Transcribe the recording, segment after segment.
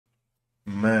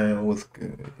Man, what's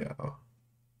good, y'all?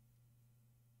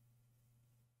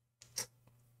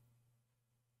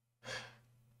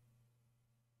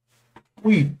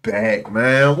 We back,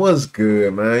 man. What's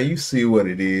good, man? You see what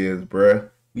it is, bruh.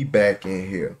 We back in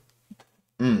here.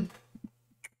 Mm.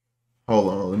 Hold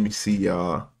on, let me see,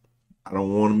 y'all. I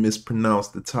don't want to mispronounce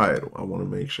the title. I want to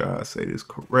make sure I say this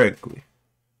correctly.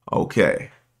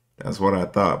 Okay. That's what I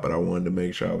thought, but I wanted to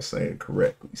make sure I was saying it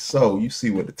correctly. So, you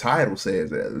see what the title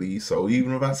says at least. So,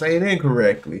 even if I say it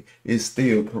incorrectly, it's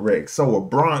still correct. So, A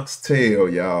Bronx Tale,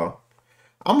 y'all.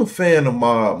 I'm a fan of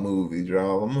mob movies,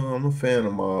 y'all. I'm a fan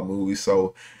of mob movies.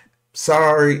 So,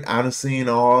 sorry, I done seen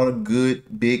all the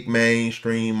good big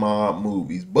mainstream mob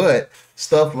movies, but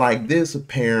stuff like this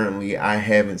apparently I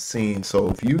haven't seen. So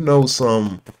if you know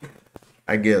some,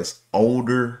 I guess,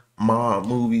 older mob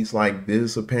movies like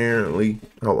this, apparently,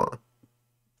 hold on.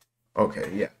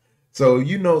 Okay, yeah. So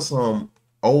you know some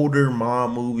older mob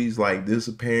movies like this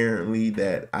apparently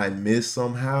that I missed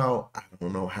somehow. I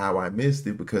don't know how I missed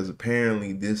it because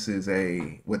apparently this is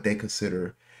a what they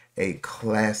consider a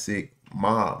classic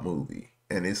mob movie.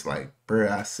 And it's like, bruh,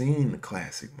 I seen the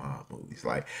classic mob movies.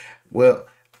 Like, well,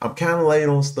 I'm kind of late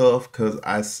on stuff because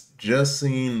just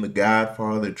seen the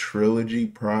Godfather trilogy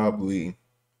probably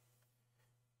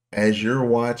as you're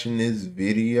watching this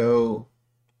video.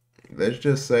 Let's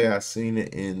just say I seen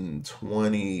it in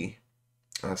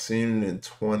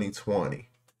 2020.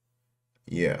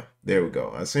 Yeah, there we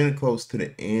go. I seen it close to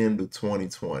the end of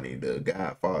 2020, the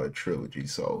Godfather trilogy.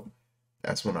 So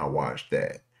that's when I watched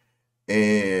that.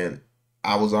 And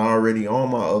I was already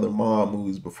on my other mob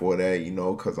movies before that,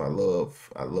 because I love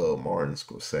Martin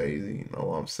Scorsese, you know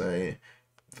what I'm saying?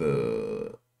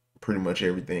 The pretty much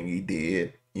everything he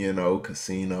did,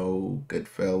 Casino,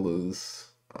 Goodfellas,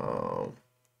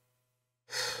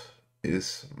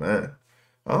 it's man,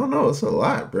 I don't know. It's a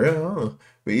lot, bro. I don't know.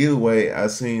 But either way, I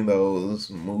seen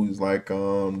those movies like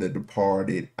The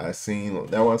Departed. I seen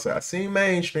that was I seen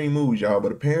mainstream movies, y'all.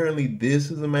 But apparently,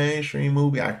 this is a mainstream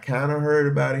movie. I kind of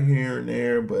heard about it here and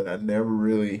there, but I never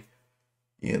really,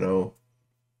 you know,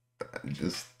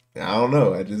 just I don't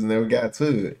know. I just never got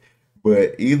to it.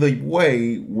 But either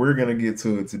way, we're gonna get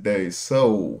to it today.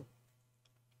 So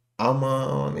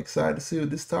I'm excited to see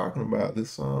what this talking about.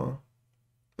 This.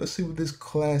 Let's see what this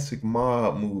classic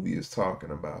mob movie is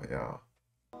talking about, y'all.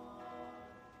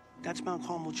 That's Mount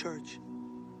Carmel Church,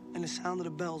 and the sound of the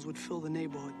bells would fill the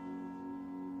neighborhood.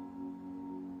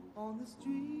 On the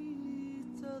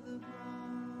streets of the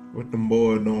What them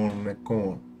boys doing on that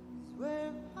corner?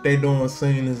 They doing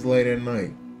singing this late at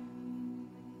night.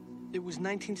 It was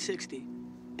 1960,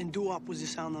 and doo-wop was the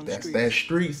sound on the That's streets. that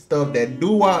street stuff, that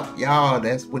doo-wop, y'all.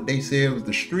 That's what they said was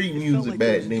the street It felt music like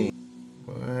there back was a then.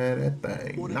 Boy, that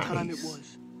thing what a time it nice.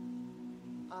 was.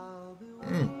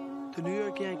 Mm. The New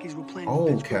York Yankees were playing the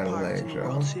Old Pittsburgh Pirates in Cadillacs, the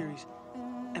World y'all. Series,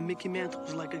 and Mickey Mantle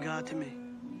was like a god to me.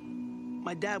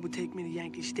 My dad would take me to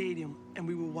Yankee Stadium, and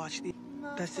we would watch the.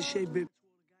 That's the shade, baby.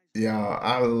 Y'all,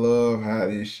 I love how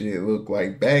this shit look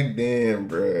like back then,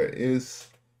 bruh.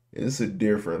 It's a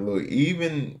different look.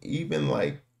 Even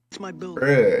like, It's my building.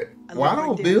 bruh, I why live right don't there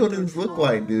on the third buildings look floor,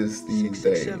 like this these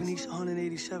 667 days? East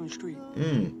 187th Street.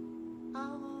 Mm.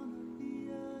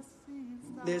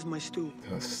 There's my stoop.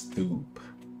 A stoop.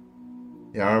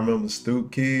 Y'all remember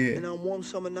Stoop Kid? And on warm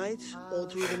summer nights, all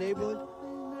through the neighborhood,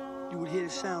 you would hear the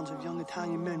sounds of young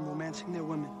Italian men romancing their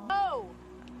women. Oh,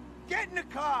 Get in the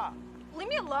car! leave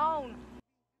me alone.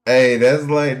 Hey, that's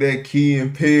like that Key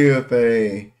and Peele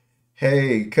thing.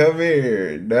 Hey, come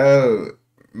here. No,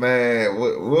 man,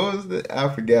 what was the?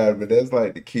 I forgot, but that's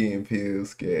like the Key and Peele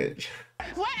sketch.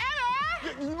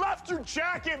 Whatever. You left your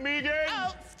jacket, Megan!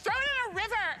 Oh, throw it in a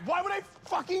river. Why would I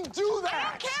fucking do I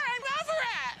that? don't care. I'm over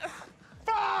it.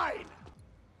 Fine!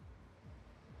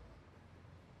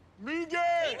 Megan!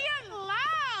 Leave me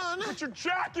alone. Get your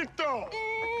jacket, though!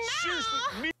 Seriously,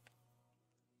 me.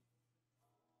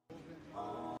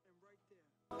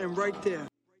 And right there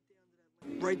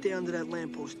under that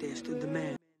lamppost there stood the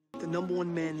man, the number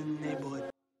one man in the neighborhood,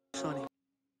 Sonny.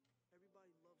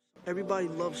 Everybody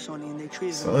loved Sonny, and they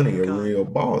treated him like Sonny, a a god. real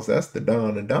boss. That's the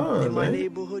Don of Don, In my man.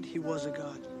 neighborhood, he was a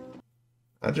god.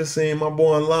 I just seen my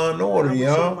boy in Law and I Order, would sit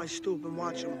on y'all. my stoop and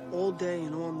watch him all day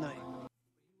and all night.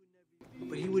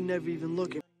 But he would never even look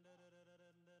at me.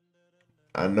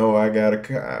 I know I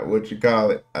gotta, what you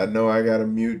call it? I know I gotta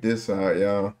mute this out,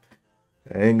 y'all.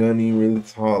 I ain't gonna even really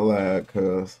talk loud,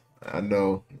 cause I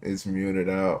know it's muted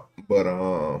out. But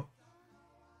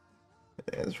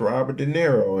it's Robert De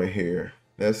Niro in here.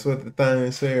 That's what the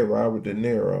thing said, Robert De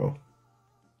Niro.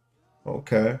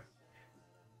 Okay.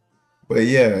 But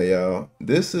yeah, y'all.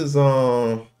 This is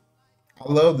I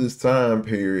love this time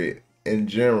period. in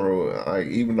general, like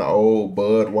even the old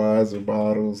Budweiser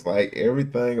bottles, like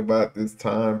everything about this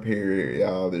time period,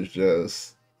 y'all, is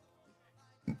just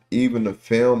even the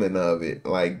filming of it,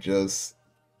 like just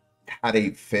how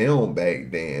they filmed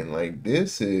back then. Like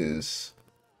this is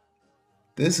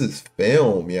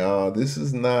film, y'all. This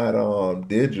is not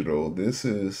digital. This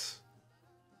is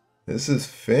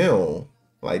film.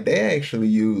 Like they actually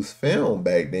used film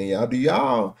back then, y'all. Do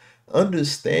y'all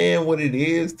understand what it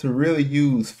is to really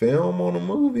use film on a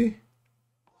movie?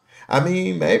 I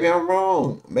mean, maybe I'm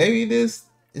wrong. Maybe this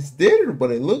is digital,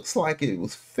 but it looks like it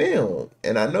was film.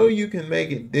 And I know you can make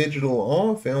it digital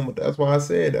on film, but that's why I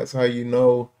said that's how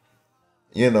I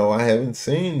haven't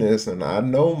seen this and I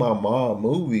know my mom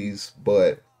movies,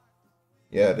 but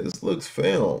yeah, this looks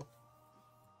film.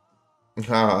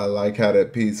 I like how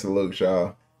that pizza looks,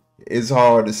 y'all. It's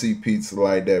hard to see pizza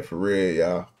like that for real,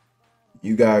 y'all.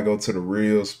 You gotta go to the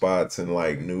real spots in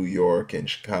like New York and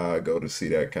Chicago to see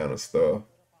that kind of stuff.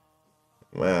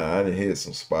 Man, I done hit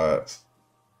some spots.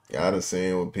 I done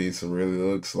seen what pizza really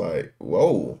looks like.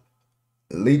 Whoa.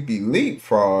 Leapy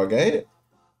leapfrog, ain't it?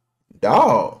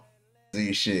 Dog.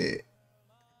 See shit.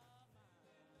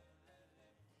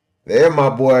 There my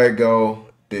boy go.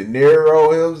 De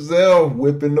Niro himself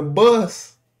whipping the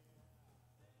bus.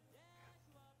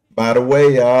 By the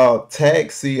way, y'all,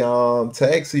 taxi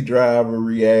driver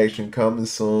reaction coming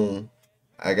soon.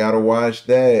 I gotta watch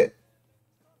that.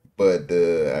 But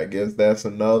I guess that's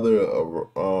another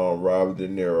Robert De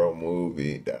Niro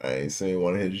movie that I ain't seen,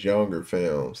 one of his younger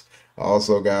films. I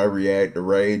also gotta react to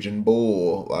Raging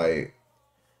Bull. Like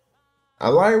I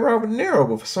like Robert De Niro,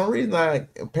 but for some reason I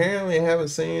apparently haven't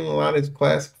seen a lot of his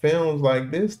classic films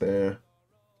like this there.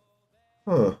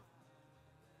 Huh.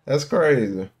 That's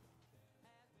crazy.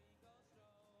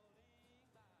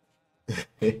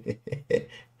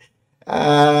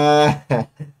 Ah,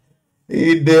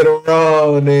 he did him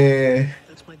wrong there.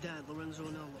 That's my dad, Lorenzo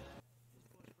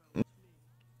Anello.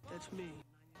 That's me,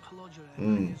 Claudia, at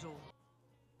 9 Mm. years old.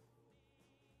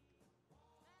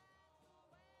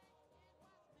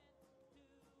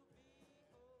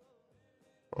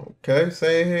 Okay,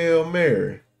 say Hail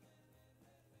Mary.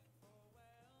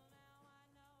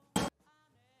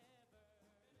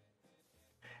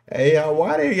 Hey, y'all,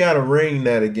 why they gotta ring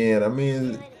that again? I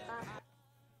mean,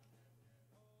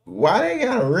 why they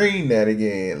gotta ring that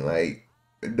again? Like,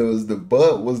 was the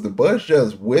bus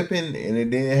just whipping and it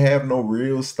didn't have no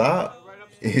real stop?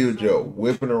 It was just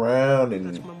whipping around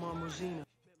That's and my mom, Rosina.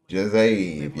 just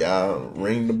hey, if y'all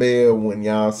ring the bell when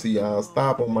y'all see y'all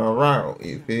stop on my route,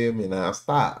 you feel me? And I'll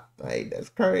stop. Like, that's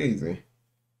crazy.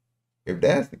 If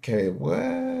that's the case, what?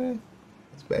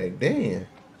 It's back then.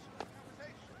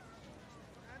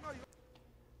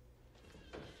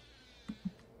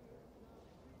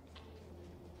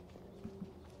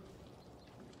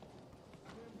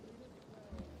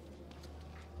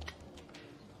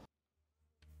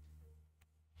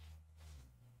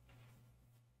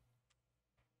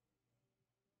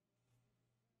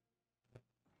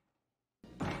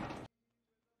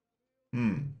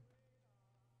 Hmm.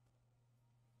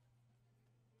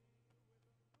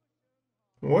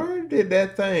 Where did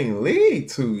that thing lead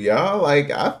to, y'all? Like,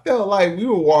 I felt like we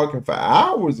were walking for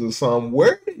hours or something.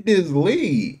 Where did this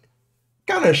lead?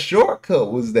 What kind of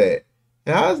shortcut was that?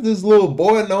 And how does this little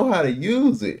boy know how to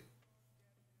use it?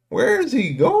 Where is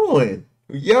he going?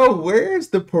 Yo, where's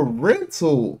the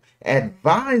parental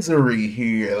advisory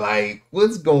here? Like,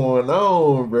 what's going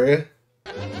on, bruh?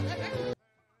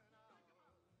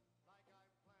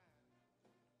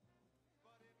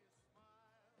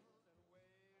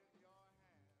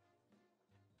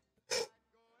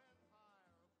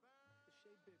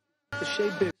 The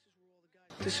Shea Bib.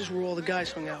 This is where all the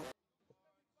guys hung out.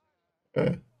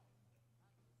 Uh,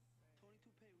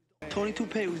 Tony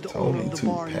Toupee was the owner Tony of the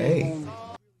bar in name Toupee. only.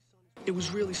 It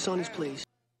was really Sonny's place.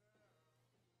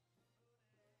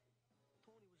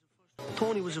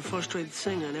 Tony was a frustrated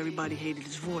singer and everybody hated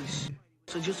his voice.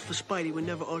 So just for spite, he would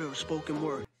never utter a spoken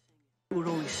word. He would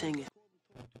only sing it.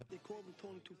 They called him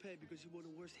Tony Toupee because he wore the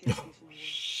worst hairpiece in the world.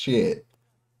 Shit.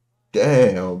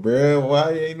 Damn, bruh.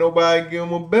 Why ain't nobody give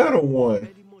him a better one?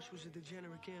 Eddie Mush was a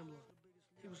degenerate gambler.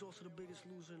 He was also the biggest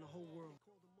loser in the whole world.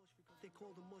 They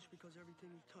called him Mush because everything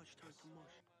he touched turned to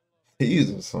mush.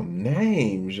 These are some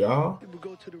names, y'all. He would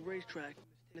go to the racetrack,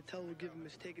 and the teller would give him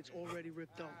his tickets already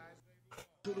ripped up.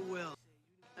 To the well,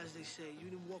 as they say, you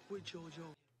didn't walk with JoJo,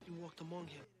 you walked among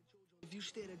him. If you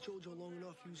stared at JoJo long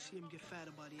enough, you see him get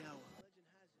fatter by the hour.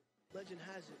 Legend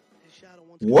has it, his shadow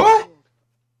once got What? a dog.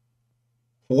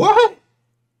 What?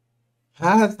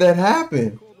 How's that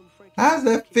happen? Called him Frankie How's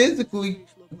that Frankie. His physically?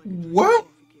 face looked like a What?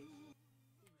 coffee cake.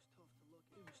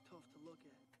 He was tough to look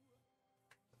at.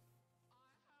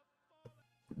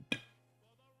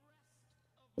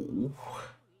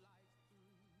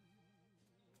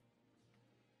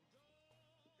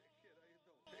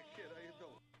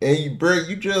 And you, bro,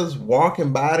 you just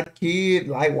walking by the kid,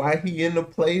 like, why he in the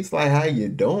place, like, how you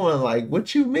doing? Like,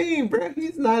 what you mean, bro?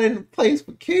 He's not in the place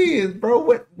for kids, bro.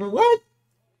 What?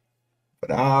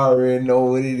 But I already know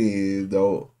what it is,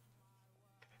 though.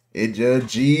 It just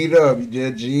G'd up. You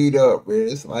just G'd up, bro.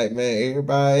 It's like, man,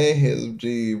 everybody in here some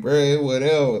G, bro.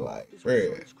 Whatever, like, This bro. was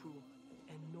Sonny's crew,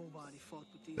 and nobody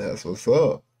fucked with these. That's what's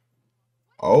up.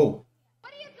 Oh,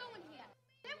 What are you doing here?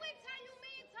 Didn't we tell you me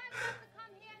and Ty not to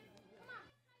come here? Come on.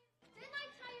 Didn't I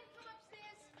tell you to come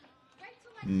upstairs? Wait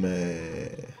till I...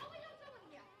 man. What were you doing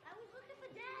here? I was looking for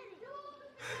Daddy. You were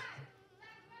looking for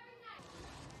Dad. That's very nice.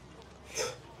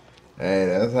 Hey,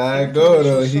 that's how it go,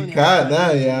 though. He caught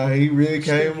now, y'all. He really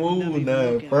can't move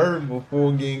now. At first,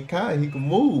 before getting caught, he can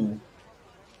move.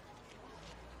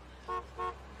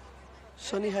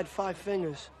 Sonny had 5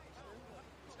 fingers,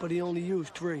 but he only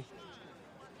used 3.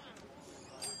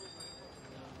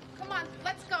 Come on,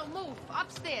 let's go. Move.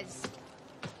 Upstairs.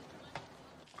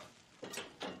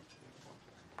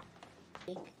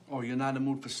 Oh, you're not in the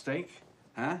mood for steak?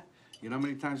 Huh? You know how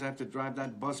many times I have to drive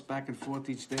that bus back and forth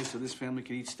each day so this family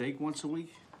can eat steak once a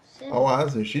week? Oh, I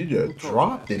said she just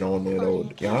dropped it on there, though.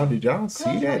 Y'all, did y'all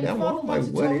see that? That one, like,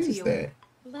 what is that?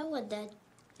 About what, Dad?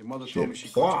 Your mother Shit, told me she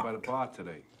caught you fuck. by the bar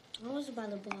today. What was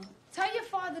about the ball? Tell your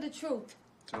father the truth.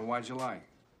 So why'd you lie?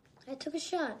 I took a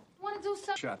shot. Want to do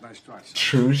something? Shot, nice try, son.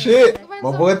 True shit.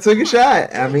 My boy took a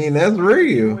shot. I mean, that's Away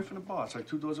real. from the bar. It's like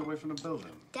 2 doors away from the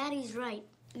building. Daddy's right.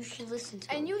 You should listen to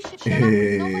him. And you should shut up.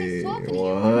 Nobody's talking to you.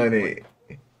 100.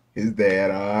 His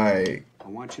dad, alright. I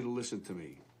want you to listen to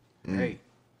me. Hey,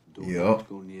 do Yup. not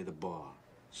go near the bar.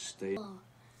 Stay.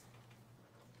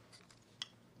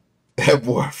 That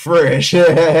boy fresh. What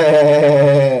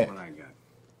I got?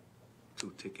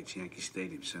 2 tickets, Yankee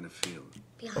Stadium, center field.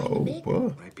 Behind Oh, the big?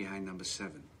 boy. Right behind number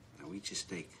 7. Now eat your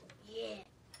steak.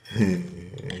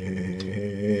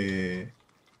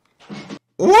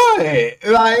 What?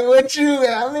 Like, what you,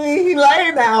 I mean, he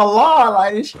laid down law.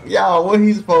 Like, y'all, what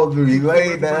he supposed to do? He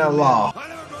laid down law. I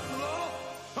never broke the law.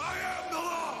 I am the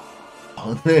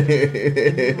law.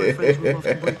 My friends were enough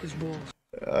to break his balls.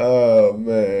 Oh,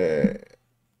 man.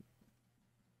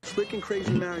 Slick and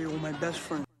Crazy Mario were my best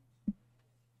friend. He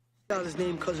got his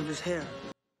name because of his hair.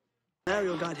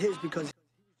 Mario got his because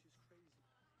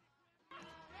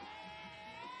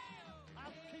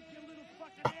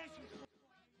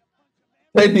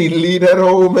They need to leave that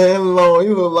old man alone. He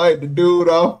look like the dude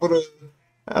off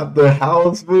of the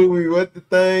house movie. What the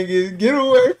thing is? Get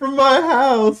away from my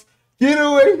house. Get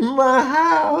away from my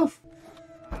house.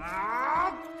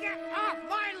 Oh, get off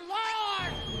my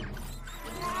lawn!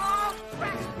 Oh,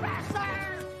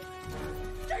 trespasser!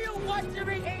 Do you want to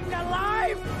be eaten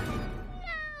alive? No!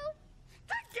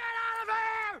 Then get out of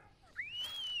here!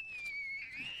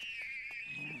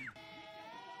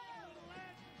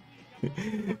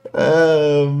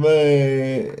 Oh,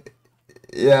 man.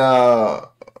 Yeah,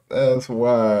 that's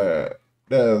wild.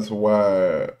 That's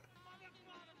wild.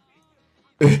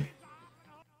 But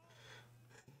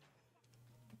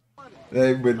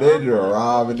they just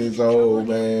robbing this old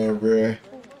man, bruh.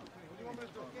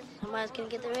 Somebody's gonna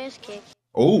get their ass kicked.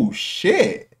 Oh,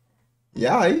 shit.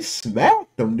 Y'all, he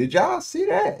smacked him. Did y'all see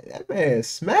that? That man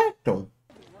smacked him.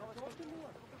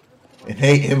 And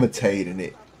they imitating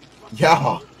it.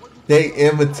 Y'all, they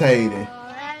imitating.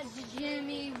 That's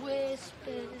Jimmy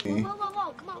Whisper. Mm. Whoa, whoa,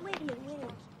 whoa. Come on, wait a minute, wait a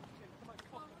minute.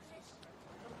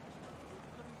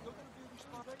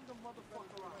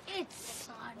 It's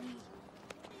Sonny.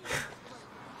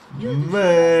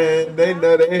 Man, they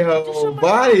know their whole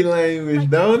body language,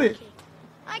 don't it?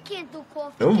 I can't do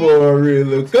cough. Them boys really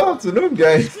look up to them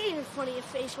guys. Scream in front of your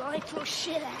face while I throw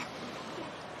shit at you.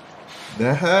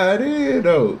 That's how it is,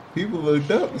 though. People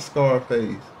looked up to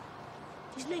Scarface.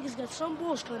 These niggas got some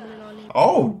balls coming in on them.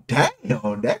 Oh,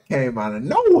 damn. That came out of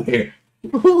nowhere.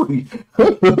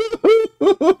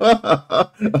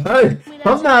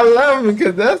 I'm not laughing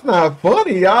because that's not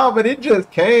funny, y'all, but it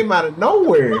just came out of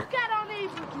nowhere. Look at our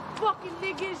neighbor, you fucking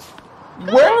niggas.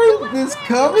 Where is this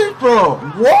coming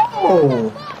from?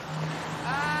 Whoa!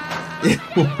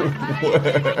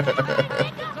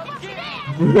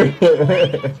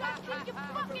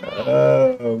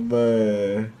 Oh,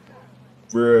 man.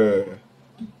 Bruh.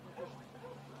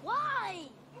 Why?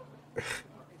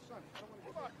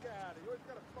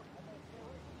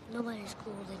 Nobody's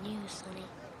cooler than you, Sonny.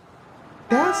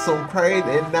 That's so crazy.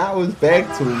 And now it's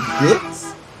back to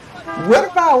this?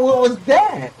 What about what was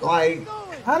that? Like,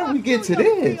 how did we get to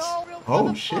this?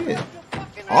 Oh, shit.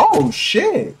 Oh,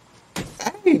 shit.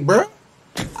 Hey, bro.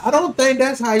 I don't think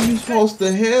that's how you supposed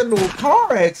to handle a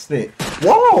car accident.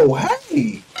 Whoa,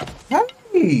 hey.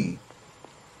 Hey.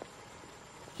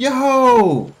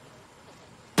 Yo.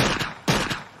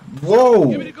 Whoa.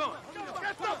 Give me the gun. Get the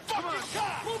fucking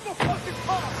car. Move the fucking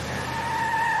car.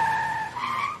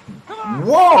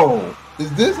 Whoa.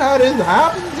 Is this how this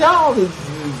happens, y'all? Is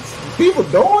people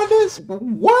doing this?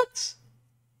 What?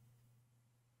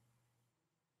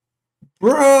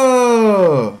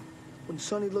 Bruh. When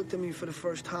Sonny looked at me for the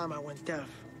first time, I went deaf.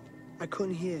 I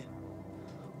couldn't hear.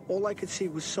 All I could see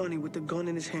was Sonny with the gun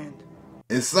in his hand.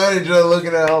 And Sonny just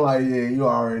looking at her like, yeah, you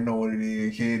already know what it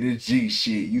is, kid. This G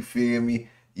shit, you feel me?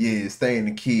 Yeah, stay in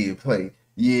the kid play.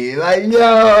 Yeah, like,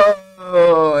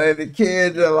 yo. And the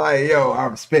kid just like, yo, I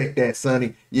respect that,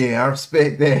 Sonny. Yeah, I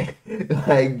respect that.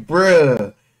 Like,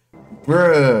 bruh.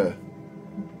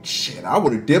 Shit, I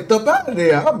would have dipped up out of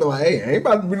there. I'd be like, hey, ain't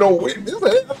about to be no witness.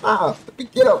 Let me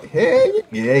get up here.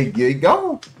 Yeah, get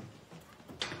go.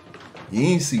 You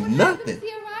ain't see nothing. Dad,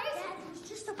 it's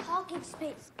just a parking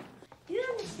space. You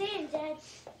don't understand, Dad.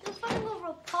 You're fighting over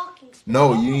a parking space.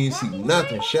 No, you ain't see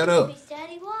nothing. Shut up.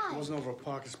 Daddy, why? It wasn't over a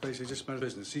parking space. They just meant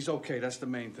business. He's okay. That's the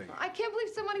main thing. I can't believe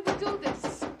somebody would do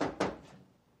this.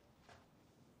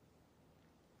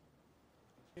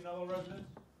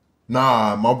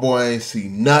 Nah, my boy ain't see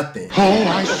nothing. Oh,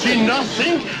 I see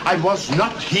nothing. I was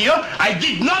not here. I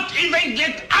did not even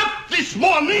get up this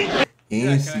morning. He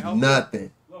ain't see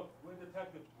nothing. Look, we're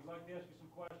detectives. We'd like to ask you some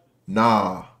questions.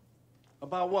 Nah.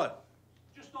 About what?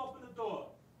 Just open the door.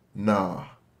 Nah.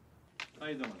 How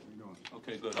you doing?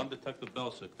 Okay, good. I'm Detective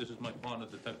Belsick. This is my partner,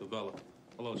 Detective Bella.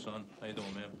 Hello, son. How you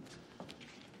doing, man?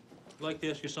 I'd like to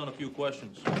ask your son a few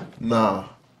questions. Nah.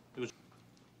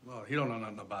 Well, he don't know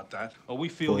nothing about that. Oh, we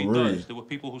feel For he real. does. There were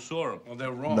people who saw him. Well,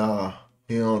 they're wrong. Nah.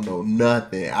 He don't know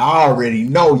nothing. I already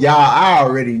know, y'all. I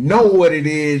already know what it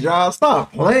is, y'all.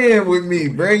 Stop playing with me,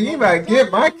 bro. You might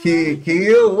get my kid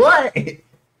killed. What?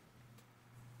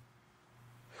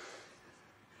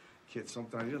 Kid,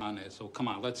 sometimes you On there, so come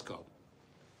on, let's go.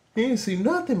 He ain't see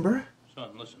nothing, bro. Son,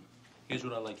 listen. Here's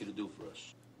what I'd like you to do for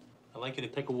us. I'd like you to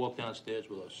take a walk downstairs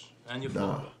with us and your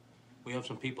Nah. father. We have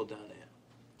some people down there.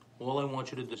 All I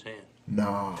want you to do is hand.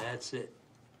 Nah. That's it.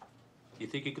 You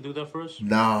think you could do that for us?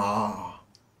 Nah.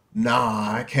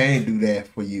 Nah, I can't do that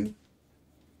for you.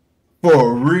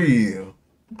 For real.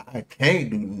 I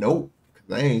can't do nope.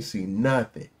 Cause I ain't see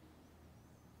nothing.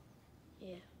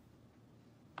 Yeah.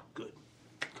 Good.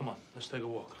 Come on, let's take a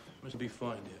walk. Must be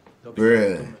fine, dear. They'll be fine in 2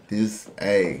 Bruh, minutes. this,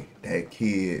 hey, that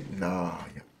kid, nah.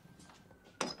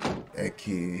 That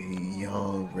kid, he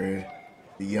young, bruh.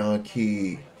 The young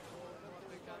kid.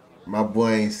 My boy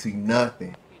ain't see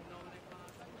nothing.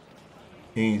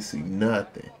 He ain't see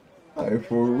nothing. Like,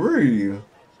 for real.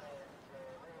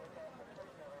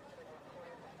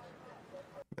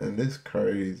 Man, this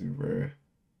crazy, bruh.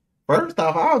 First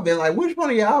off, I've been like, which one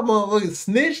of y'all motherfuckers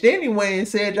snitched anyway and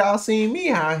said y'all seen me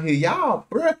out here? Y'all,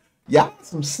 bruh. Y'all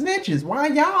some snitches. Why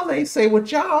y'all ain't say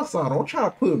what y'all saw? Don't try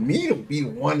to put me to be the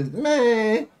one that,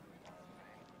 man.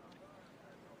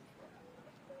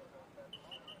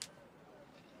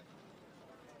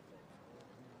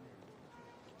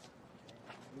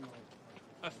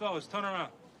 Fellas, turn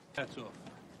around. That's off.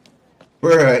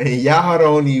 Bruh, and y'all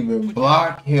don't even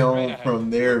block him Right ahead. from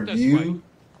their This view. way.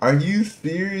 Are you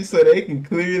serious? So they can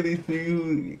clearly see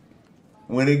who,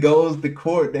 when it goes to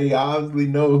court, they obviously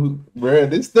know who. Bruh,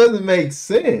 this doesn't make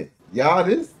sense. Y'all,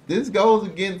 this goes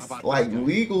against How about like this guy?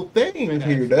 legal things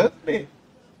here, doesn't it?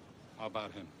 How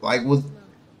about him? Like,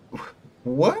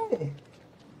 what?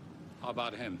 How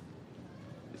about him?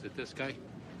 Is it this guy?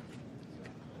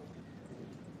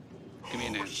 Give me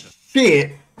an answer.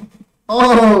 Shit.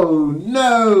 Oh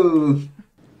no.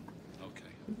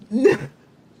 Okay.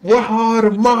 What are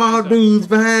the mob dudes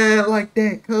behind like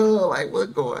that, cuz? Like,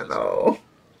 what's going on?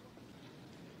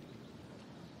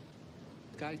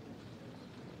 Guy?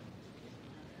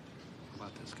 How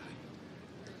about this guy?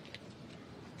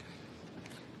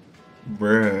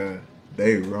 Bruh,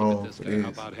 they Look at wrong this for guy. How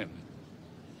this. about him?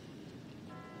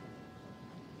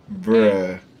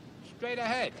 Bruh. Straight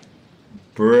ahead.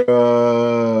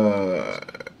 Bruh.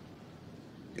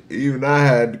 Even I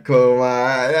had to close my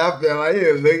eyes. I felt like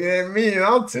he was looking at me and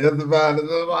I'm testifying to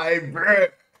something like, bruh,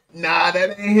 nah,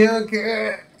 that ain't him,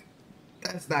 kid.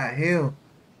 That's not him.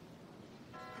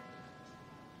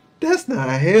 That's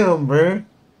not him, bruh.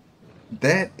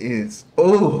 That is,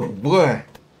 oh, boy.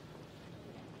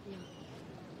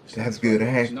 That's good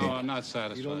acting. No, I'm not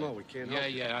satisfied. You don't know. We can't help.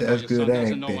 Yeah, I That's know your good son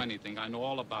doesn't know acting. anything. I know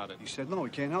all about it. You said no. We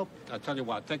can't help. I'll tell you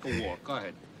what. Take a walk. Go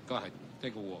ahead. Go ahead.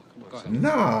 Take a walk. Go ahead.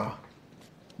 Nah.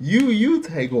 You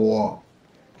take a walk.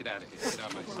 Get out of here. Get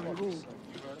out of my sight.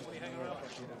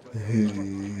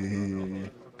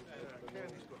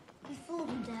 We fooled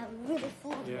him, Dad. We really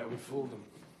fooled him. Yeah, we fooled him.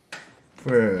 I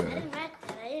Bruh. didn't rat,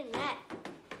 Dad. I didn't rat.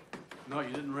 No, you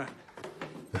didn't rat.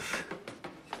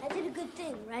 I did a good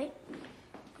thing, right?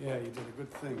 Yeah, you did a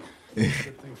good thing.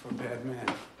 Good thing for a bad man.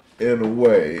 In a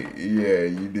way, yeah,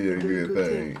 you did a You did good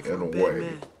thing. for In a bad way.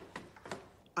 man.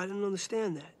 I didn't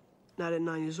understand that. Not at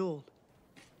 9 years old.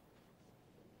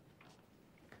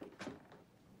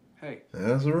 Hey,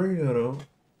 That's real though.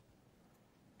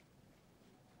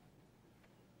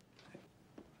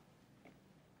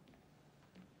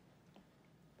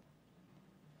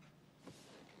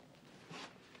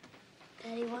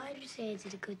 Daddy, why did you say I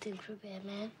did a good thing for a bad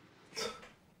man?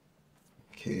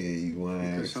 Okay, you want to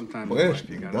because ask sometimes in life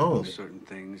you questions, gotta do don't it? certain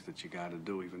things that you gotta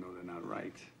do even though they're not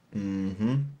right.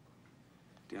 Mm-hmm.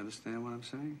 Do you understand what I'm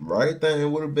saying? Right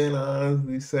thing would have been to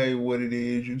honestly say what it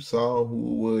is you saw, who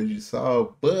it was you saw,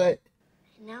 but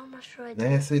Now I'm not sure I in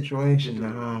did. that situation, You're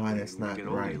doing the right nah, thing, that's and when not you the get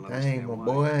older, right you'll thing, understand my why.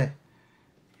 boy.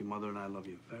 Your mother and I love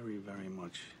you very, very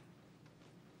much.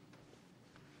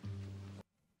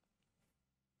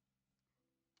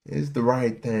 It's the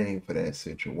right thing for that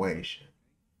situation.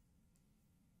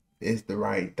 It's the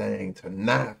right thing to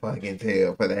not fucking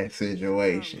tell for that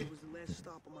situation. It was the last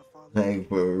stop on my father's Like road.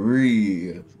 for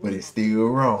real, but it's still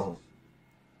wrong.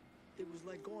 It was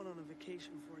like going on a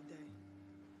vacation for a day.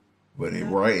 But That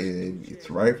right, was the it's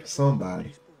chair. right for somebody.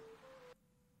 Baseball.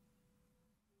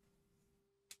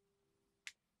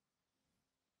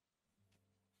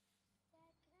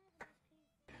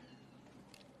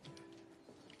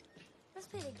 Let's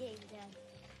play the game, Dad.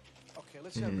 Okay,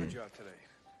 let's see how good you are today.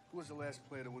 Who was the last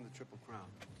player to win the Triple Crown?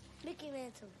 Mickey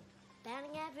Mantle.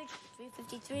 Batting average,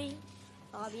 353.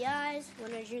 RBIs,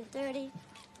 130.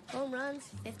 Home runs,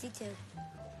 52.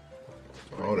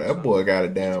 Oh, that boy got it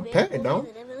He's a down baseball pat, player don't?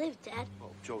 that never lived, Dad.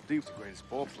 Well, Joe Deep's the greatest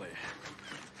ball player.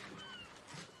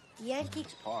 The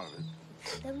Yankees. Part of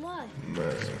it. Then why?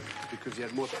 Man. Because he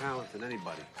had more talent than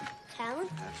anybody. Talent?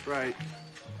 That's right.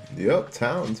 Yep,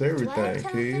 talent's Do I have everything,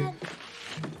 talent, kid. Dad?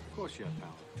 Of course you have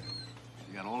talent.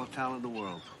 You got all the talent in the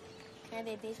world. Can I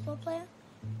be a baseball player?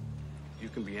 You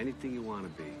can be anything you want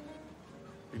to be.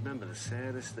 Remember, the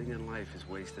saddest thing in life is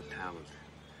wasted talent.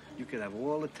 You could have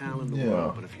all the talent in the Yeah.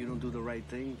 world, but if you don't do the right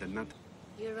thing, then nothing.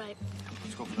 You're right.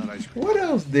 Let's go for that ice cream. What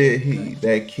else did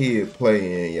that kid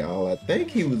play in, y'all? I think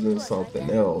he was in something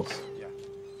else. Yeah.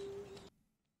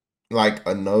 Like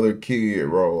another kid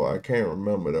role. I can't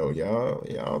remember though.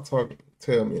 Y'all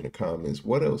tell me in the comments,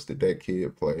 what else did that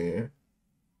kid play in?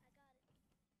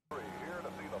 Here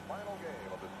to see the final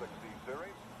game of the 6C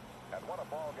series, and what a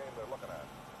ball game they're looking at.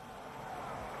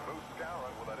 Moose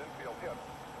Skowron with an infield hit.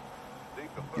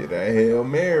 Deep to Get third. that Hail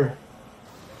Mary.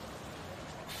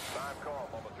 Time call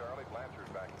momentarily. Blanchard's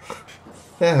back.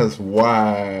 That's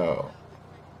wild.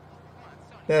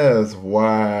 That's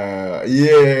wild.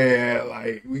 Yeah,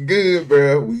 like we good,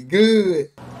 bro. We good.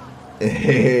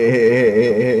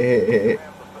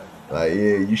 Like,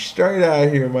 yeah, you straight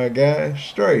out here, my guy.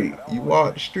 Straight. You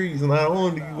walk the streets. Not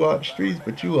only do you walk the streets,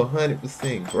 but you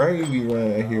 100% gravy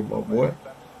around here, my boy. And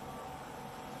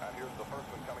here's the first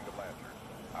one coming to Blanchard.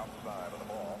 Outside of the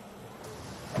ball.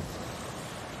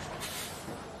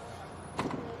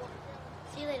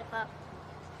 See you later, Pop.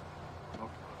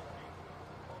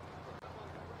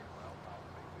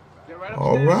 Get right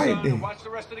All upstairs, right, son, then. and watch the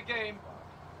rest of the game.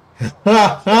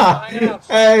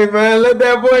 Hey, man, let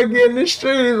that boy get in the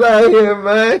streets out here,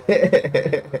 man.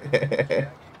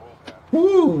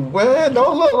 Woo, man,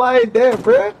 don't look like that,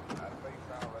 bruh.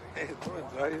 Hey,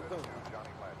 how you doing?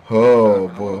 Oh,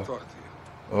 I boy. want to talk to you.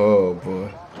 Oh, boy.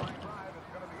 Your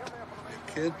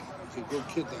kid? He's a good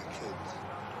kid, that kid.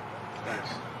 Thanks.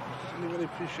 I really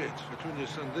appreciate what your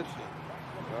son did for you.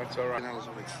 That's all right. $9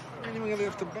 a week. I ain't even gonna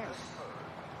have to bus.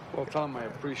 Well, tell him I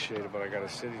appreciate it, but I got a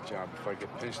city job. If I get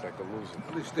pinched, I could lose it.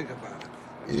 At least think about it.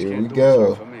 I just Here can't we do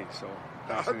go. it for me, so.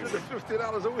 thanks anyway.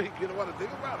 $150 a week. You don't want to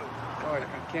think about it. All right,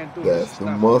 I can't do it. That's It's the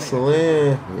not for me. muscle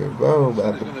in. Here we go.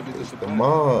 About Sonny's gonna be the disappointed.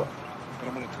 mob. But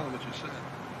I'm gonna tell him what you said.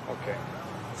 Okay.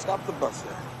 Stop the bus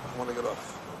there. I want to get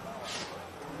off.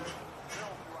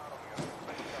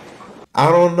 I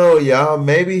don't know, y'all.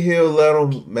 Maybe he'll let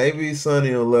him. Maybe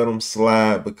Sonny will let him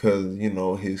slide because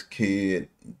his kid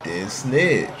didn't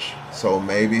snitch. So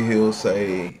maybe he'll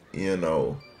say,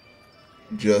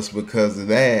 just because of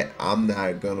that, I'm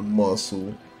not gonna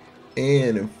muscle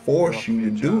in and force you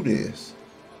to do this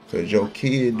because your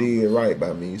kid did right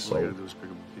by me. All I So gotta do is pick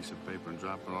up a piece of paper and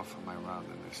drop it off on my round,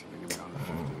 and they said they give me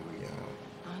 150 a week.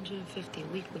 150 a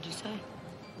week, what'd you say?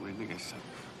 What do you think I said?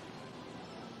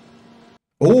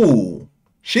 ooh,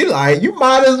 she like, you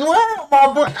might as well,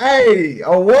 my boy. Hey,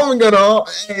 a woman gonna.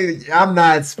 Hey, I'm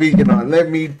not speaking on. Let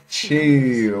me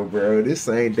chill, bro. This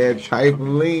ain't that type of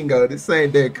lingo. This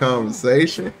ain't that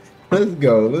conversation. Let's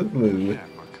go. Let's move. Yeah,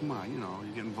 but come on, you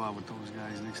get involved with those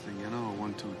guys. Next thing you know,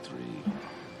 1, 2,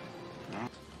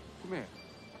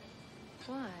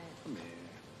 What? Come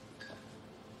here.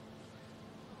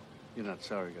 You're not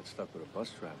sorry you got stuck with a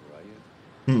bus driver, are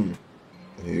you?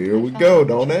 Here we go.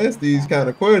 Don't ask these kind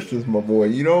of questions, my boy.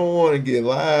 You don't want to get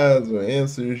lies or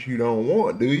answers you don't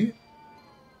want, do you?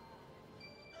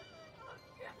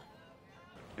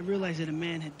 I realized that a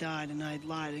man had died and I had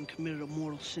lied and committed a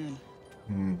mortal sin.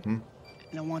 Mm-hmm.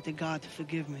 And I wanted God to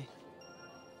forgive me.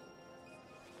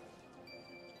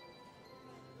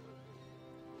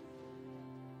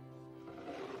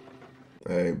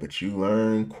 Hey, but you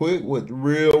learn quick what the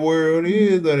real world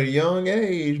is at a young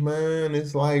age, man.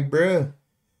 It's like, bruh,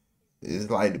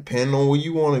 it's like depending on where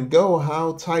you want to go,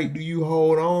 how tight do you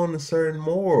hold on to certain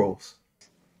morals?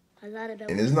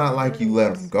 And it's not like you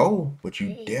let them go, but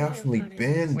you definitely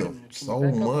bend them so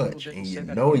much, and you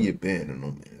know you're bending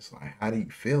them. And it's like, how do you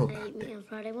feel about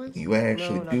that? You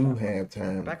actually do have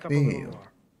time to feel.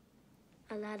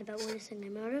 I lied about witnessing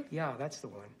their murder? Yeah, that's the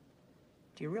one.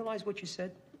 Do you realize what you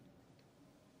said?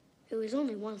 It was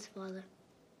only once, Father.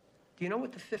 Do you know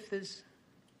what the fifth is?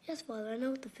 Yes, Father, I know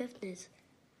what the fifth is.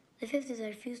 The fifth is I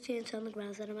refuse to answer on the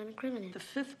grounds that I'm an criminal. The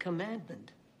fifth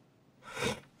commandment.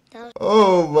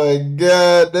 Oh my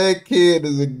God, that kid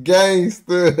is a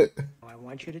gangster. I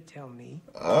want you to tell me.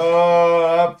 Oh,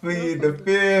 I plead the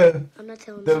fifth. I'm not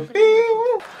telling the nobody.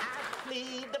 fifth. I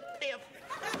plead the fifth.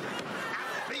 I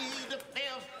plead the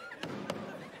fifth.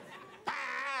 5,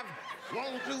 1,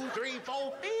 2, 3, 4,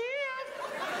 5.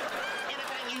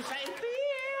 Anything you say,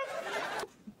 fifth.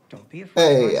 Don't be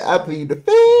afraid. Hey, I plead the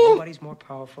fifth. Nobody's more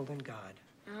powerful than God.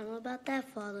 I don't know about that,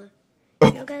 Father.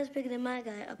 Your guy's bigger than my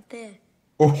guy up there.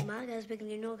 And my guy's bigger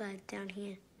than your guy down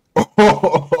here.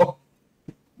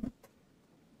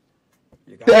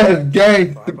 That's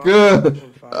gangster good.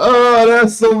 Oh,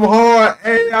 that's some hard.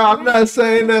 Hey, I'm not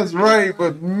saying that's right,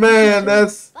 but man,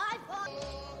 that's.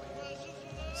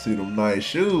 See them nice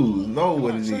shoes. Know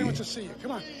what it Sonny is. wants to see you.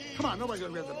 Come on. Come on. Nobody's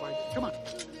going to be able to bite. Come on.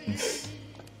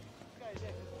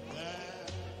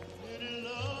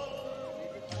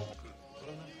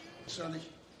 Sonny.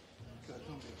 Good.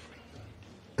 Don't be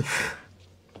afraid.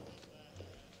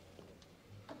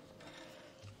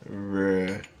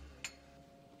 Bruh.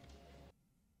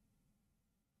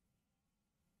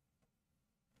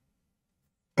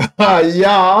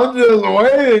 Y'all, I'm just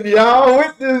waiting, y'all.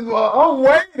 With this, I'm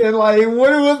waiting. Like,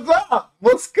 what was up?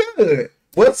 What's good?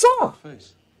 What's up?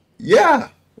 Yeah.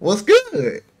 What's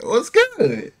good? What's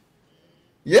good?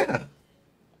 Yeah.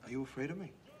 Are you afraid of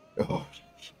me? Oh,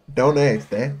 don't ask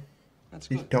that. That's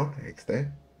good. Don't ask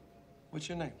that. What's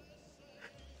your name?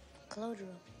 Clodro.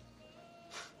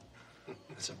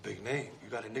 That's a big name. You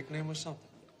got a nickname or something?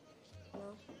 No.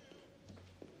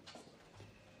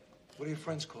 What do your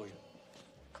friends call you?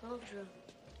 Clodro.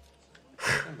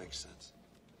 That makes sense.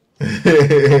 I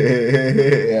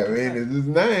mean, it's his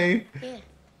name. Yeah.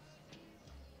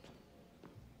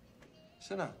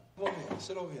 Sit down. Come over here.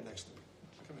 Sit over here next to me.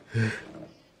 Come here.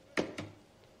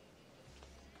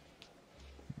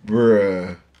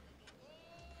 Bruh.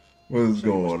 What's So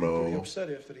you must going be pretty on? upset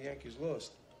after the Yankees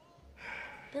lost.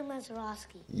 Bill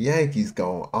Mazeroski. Yankees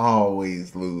gonna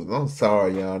always lose. I'm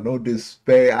sorry, y'all. No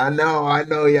disrespect. I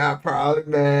know y'all probably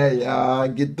mad. Y'all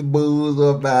get the booze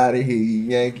up out of here, you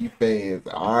Yankee fans.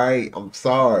 Alright, I'm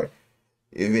sorry.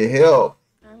 If it helped,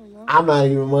 I'm not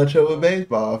even much of a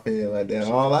baseball fan like that.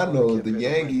 All I know is the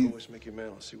Yankees. Always Mickey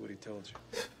Mantle. See what he tells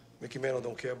you. Mickey Mantle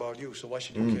don't care about you, so why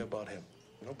should you care about him?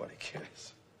 Nobody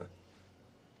cares.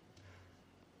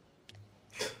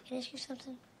 Can I ask you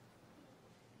something?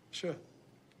 Sure.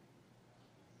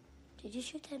 Did you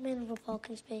shoot that man over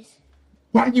parking space?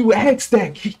 Why you ask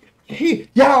that?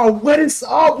 Y'all, what is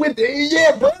up with it?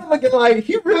 Yeah, bro, looking like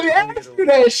he really asked you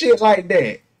that shit like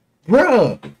that.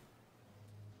 Bruh.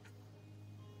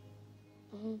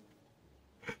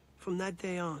 From that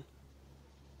day on,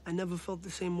 I never felt the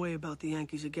same way about the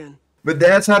Yankees again. But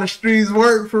that's how the streets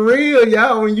work for real,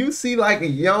 y'all. When you see like a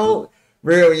young,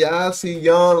 real, y'all see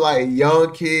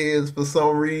young kids for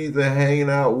some reason hanging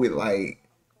out with like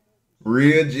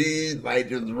real G's, like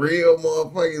just real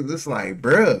motherfuckers. It's like,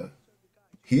 bruh,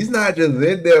 he's not just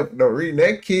in there for no reason.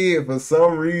 That kid for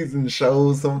some reason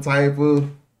shows some type of,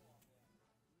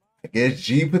 I guess,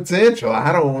 G potential.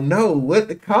 I don't know what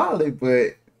to call it,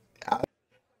 but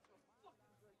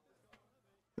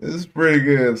it's pretty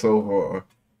good so far.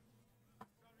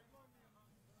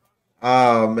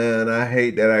 Oh man, I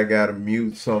hate that I gotta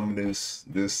mute some of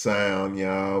this sound,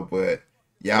 y'all. But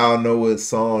y'all know what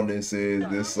song this is.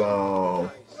 This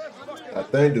song, I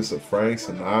think this is a Frank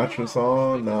Sinatra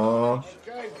song. Nah,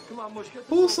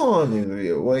 whose song is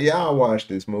it? Well, y'all watch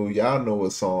this movie. Y'all know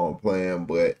what song I'm playing,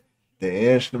 but the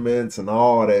instruments and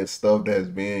all that stuff that's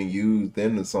being used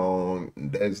in the song.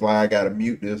 That's like I gotta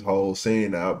mute this whole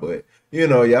scene out, but you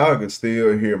know, y'all can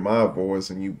still hear my voice,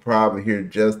 and you probably hear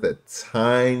just a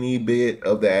tiny bit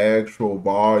of the actual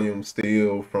volume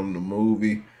still from the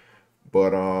movie.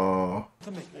 But All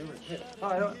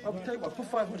right, I'll tell you what, put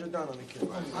 500 down on the kid.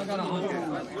 I got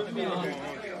 100.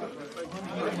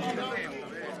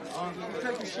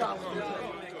 Take a shot.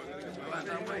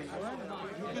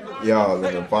 y'all,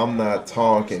 and if I'm not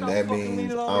talking, that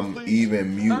means I'm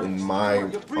even muting my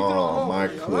my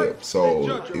clip.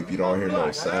 So if you don't hear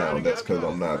no sound, that's because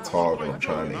I'm not talking. I'm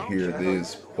trying to hear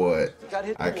this, but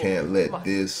I can't let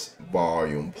this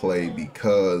volume play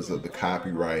because of the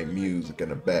copyright music in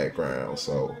the background.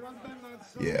 So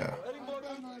yeah.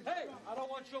 Hey, I don't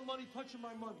want your money touching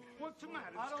my money. What's the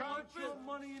matter? I don't want your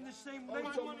money in the same way.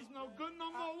 My money's no good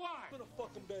no more. Why? I'm gonna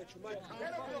fucking bet you, Mike.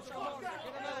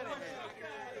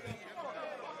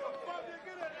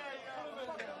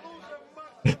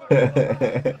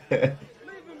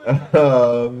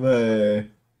 Oh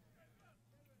man.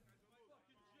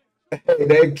 Hey,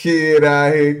 that kid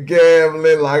out here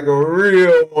gambling like a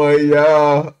real one,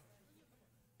 y'all.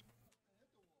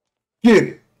 Get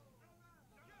it.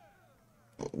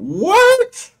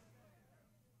 What?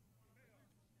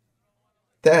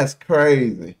 That's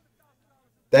crazy.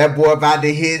 That boy about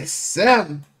to hit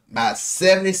 7. About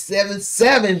 77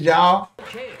 sevens, y'all.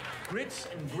 Okay, Grits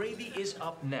and Gravy is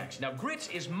up next. Now, Grits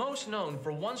is most known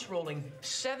for once rolling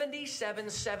 77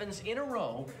 sevens in a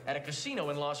row at a casino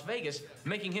in Las Vegas,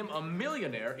 making him a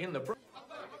millionaire in the...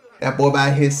 That boy about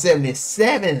to hit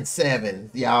 77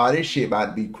 sevens. Y'all, this shit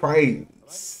about to be crazy.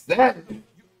 7.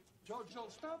 Jojo,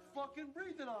 stop fucking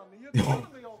breathing on me. You're killing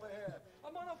me over here.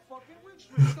 I'm on a fucking wing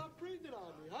streak. Stop breathing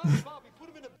on me, huh? Bobby, put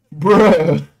him in a...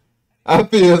 Bruh. I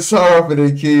feel sorry for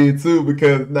the kid too,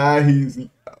 because now he's,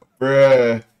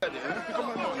 bruh.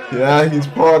 Yeah, he's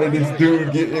part of this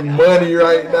dude getting money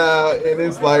right now, and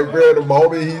it's like, bruh, the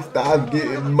moment he stops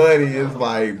getting money, it's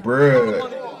like, bruh.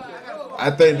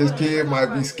 I think this kid might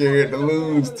be scared to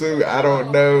lose too. I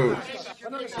don't know.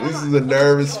 This is a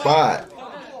nervous spot.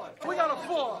 We got a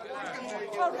 4. All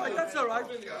right, that's all right.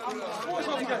 4's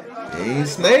okay. It ain't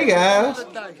Snake Eyes.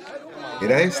 It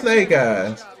ain't Snake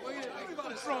Eyes.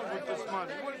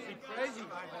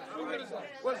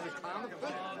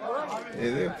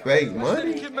 Is it fake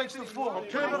money? Kid makes the 4.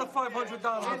 Okay, another $500.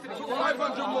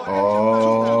 500 more. Oh,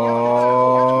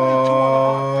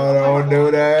 don't do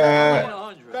that.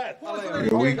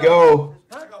 Here we go.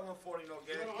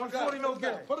 140 no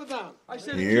game. Put it down. I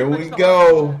said Here we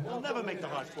go. We'll never make the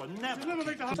hard score. Never. Never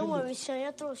make the hard Don't worry, son.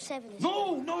 I'll throw 7.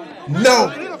 No, no. No.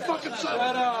 Hit a fucking shot.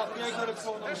 Shut up. You ain't gonna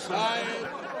pull no side.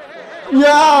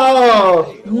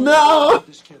 Yo. No.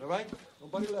 This kid, all right?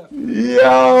 Nobody left.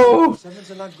 Yo.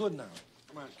 7s are not good now.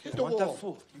 Come on, kid. I want that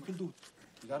 4. You can do it.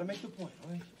 You gotta make the point,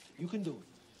 all right? You can do it.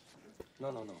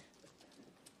 No.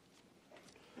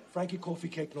 Frankie Coffee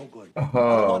Cake no good. I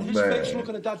don't want his face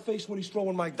looking at that face when he's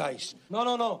throwing my dice.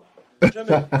 No. Jimmy,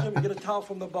 get a towel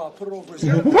from the bar. Put it over his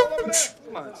head. What?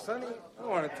 Come on, Sonny. I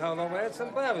don't want to tell no man. It's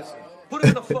embarrassing. Put it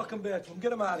in the fucking bathroom.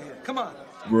 Get him out of here. Come on.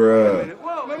 Bruh.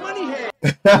 Whoa, my money here.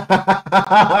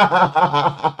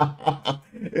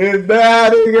 Is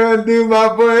that he gonna do my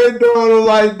boy doing him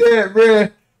like that,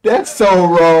 bruh? That's so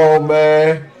wrong,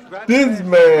 man. This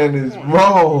man is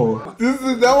wrong. That's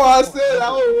why I said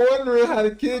I was wondering how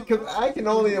the kid, because I can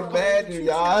only imagine,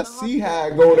 y'all. I see how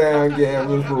it go down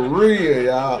gambling for real,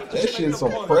 y'all. That shit's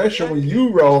some pressure when you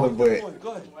rolling, but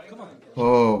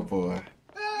oh boy.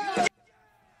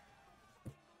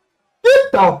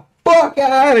 Get the fuck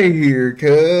out of here,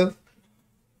 cuz.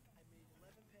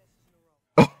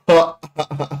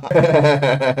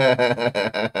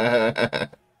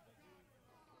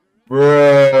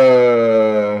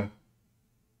 Bruh.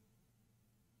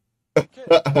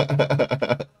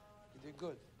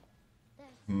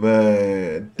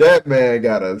 Man, that man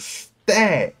got a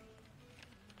stack.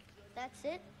 That's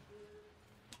it?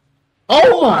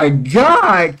 Oh my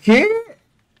God, kid.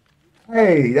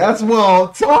 Hey, that's what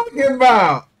I'm talking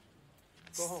about.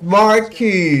 Smart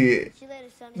kid.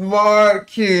 Smart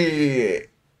kid.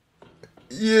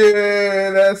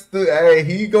 Yeah, that's the, hey,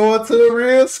 he going to the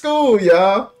real school,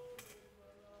 y'all.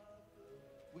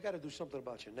 We got to do something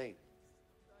about your name.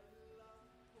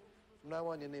 From now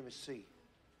on, your name is C.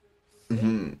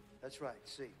 Mm-hmm. That's right,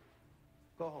 C.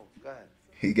 Go home. Go ahead.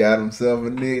 He got himself a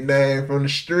nickname from the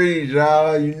streets,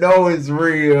 y'all. You know it's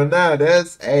real now.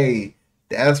 That's, hey,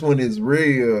 that's when it's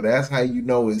real. That's how you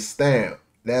know it's stamped.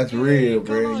 That's real,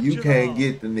 bro. You can't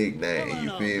get the nickname. You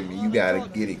feel me? You gotta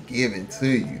get it given to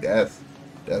you. That's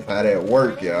how that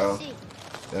work, y'all.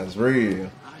 That's real.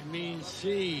 I mean,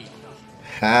 C.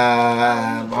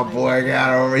 My boy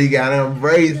he gotta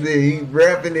embrace it. He's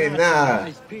repping it now.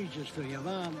 Nice peaches for your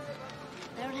mom.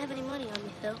 I don't have any money on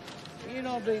me, Phil. You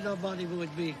don't need no money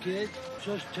with me, kid.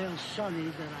 Just tell Sonny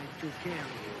that I took care of you.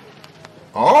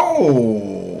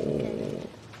 Oh.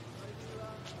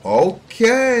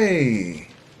 Okay.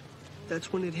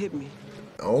 That's when it hit me.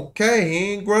 Okay, he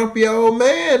ain't grumpy old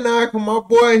man now. Cause my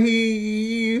boy,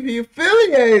 he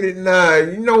affiliated now.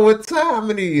 You know what time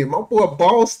it is. My boy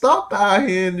bossed up out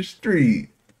here in the street.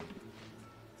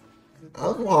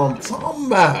 That's what I'm talking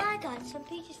about. I got some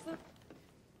peaches for...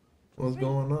 What's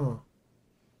going on?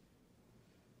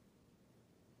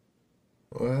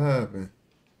 What happened?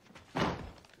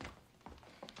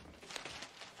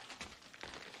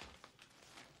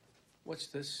 What's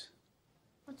this?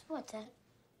 What's what, Dad?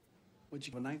 What'd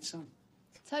you have a night, son?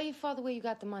 Tell your father where you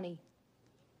got the money.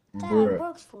 Dad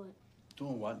works for it.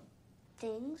 Doing what?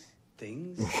 Things.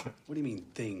 Things? What do you mean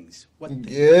things? What things?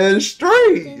 Yeah,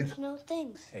 street. Things, no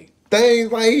things. Hey.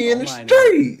 Things like he in the Don't lie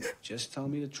streets. now. Just tell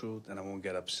me the truth and I won't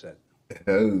get upset.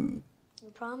 Oh.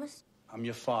 You promise? I'm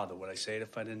your father. Would I say it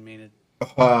if I didn't mean it?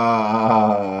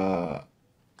 I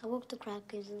worked the crap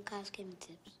games and the guys gave me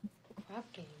tips.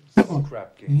 Crap games? What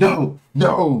crap games?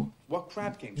 No. What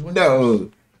crap games? What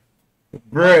No.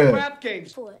 Bruh. crap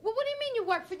games? Well, what do you mean you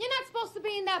work for? You're not supposed to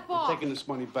be in that bar. I'm taking this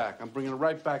money back. I'm bringing it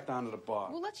right back down to the bar.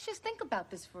 Well, let's just think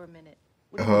about this for a minute.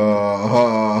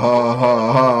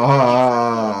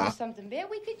 Something, man.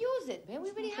 We could use it, man. We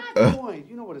already have it. Boy,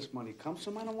 you know where this money comes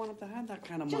from. I don't want him to have that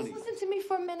kind of Just money. listen to me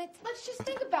for a minute. Let's just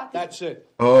think about this. That's it.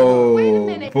 Oh, Wait a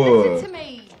minute. boy. Listen to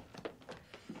me.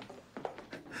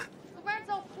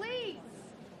 Lorenzo, please.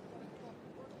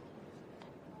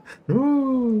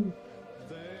 Ooh.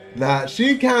 Nah,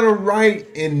 she kind of right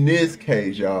in this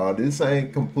case, y'all. This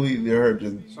ain't completely her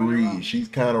just greed. She's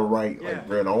kind of right. Like,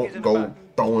 bro, don't go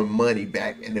throwing money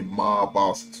back in the mob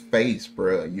boss's face,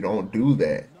 bro. You don't do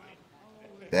that.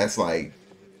 That's like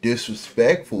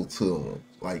disrespectful to him.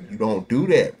 Like, you don't do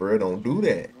that, bro. Don't do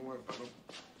that. Don't worry about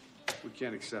it. We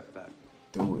can't accept that.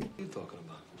 Do it. What are you talking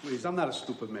about? Please, I'm not a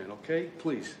stupid man, okay?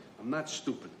 Please, I'm not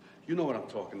stupid. You know what I'm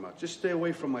talking about. Just stay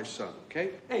away from my son,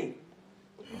 okay? Hey,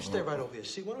 you stay right over here.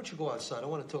 See, why don't you go outside? I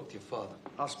want to talk to your father.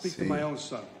 I'll speak to my own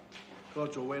son.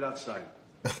 Coach, will wait outside.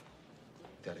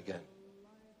 That again.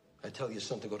 I tell your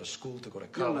son to go to school, to go to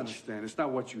You don't college. understand. It's not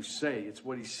what you say. It's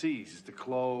what he sees. It's the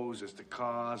clothes, it's the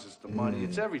cars, it's the money,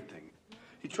 it's everything.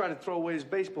 He tried to throw away his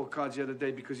baseball cards the other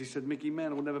day because he said Mickey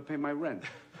Mantle will never pay my rent.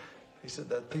 He said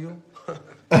that to you?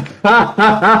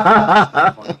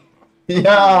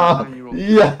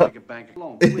 Yeah. Take a bank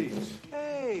loan, please.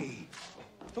 Hey,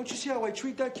 don't you see how I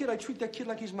treat that kid? I treat that kid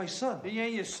like he's my son. He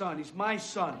ain't your son. He's my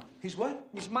son. He's what?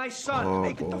 He's my son. Oh,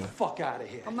 Hey, get the boy. fuck out of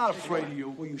here. I'm not afraid of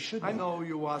you. Well, you should I be. know who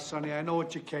you are, Sonny. I know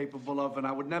what you're capable of, and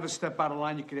I would never step out of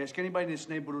line. You could ask anybody in this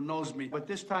neighborhood who knows me. But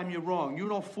this time you're wrong. You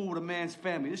don't fool with a man's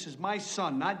family. This is my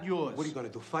son, not yours. What are you gonna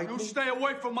do, fight You me? stay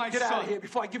away from my Get son. out of here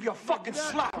before I give you a fucking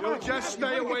slap. You just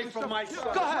stay away from my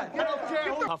son. Go ahead. I don't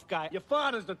care who. Tough guy. Your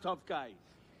father's the tough guy.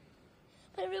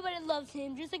 But everybody loves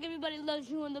him, just like everybody loves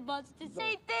you on the bus. It's the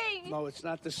same thing. No, it's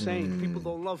not the same. People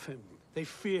don't love him. They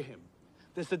fear him.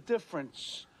 There's a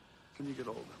difference when you get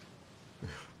older.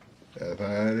 That's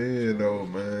how it is, though,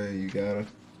 man. You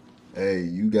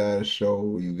gotta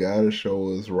show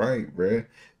us right, bruh.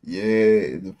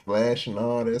 Yeah, the flash and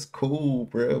all that's cool,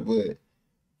 bruh, but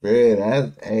bruh,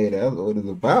 that's what it's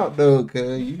about, though,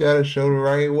 cuz you gotta show the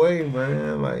right way,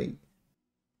 man. Like,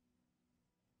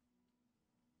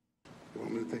 You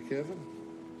want me to take care of him?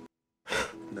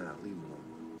 Nah, leave him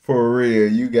alone. for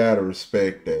real, you gotta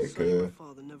respect that, Sonny and my cuz.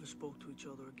 father never spoke to each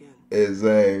other again.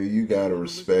 Exactly, you gotta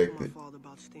respect My it. father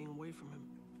about staying away from him.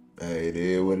 Hey, it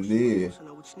is what it is. And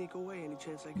I would sneak away any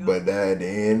chance I got. But at the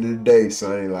end of the day,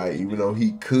 Sonny, like, even though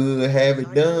he could have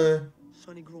it done,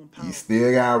 Sonny grew in power. you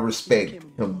still gotta respect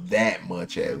him that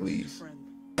much at least.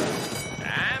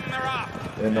 And they're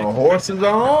off. And the horses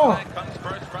are off. Comes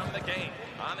first from the gate.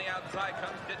 On the outside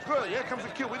comes Good, here comes the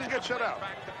kid. We didn't get shut out.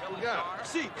 We got it.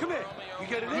 See, come here. You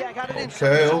get it in? Yeah, I got it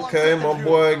in. Okay, my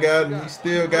boy he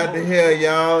still got the hair,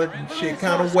 y'all. Shit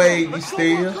kind of wavy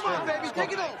still. Come on, baby,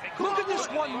 take it over. Look at this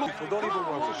one move. Well, don't even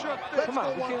worry. Come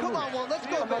on, come on, let's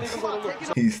go. I'm not even gonna look.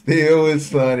 He still with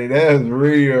Sonny. That's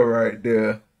real right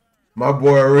there. My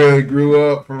boy really grew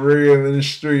up for real in the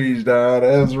streets, dog.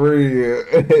 That's real.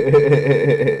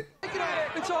 It's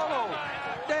all over.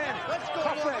 Dan, let's go.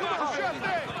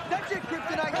 That's it,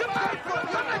 Kryptonite. Come on,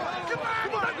 Kryptonite.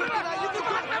 You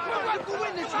can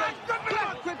win this race. Come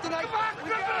on, Kryptonite.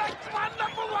 Come on,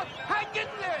 number one. Hang in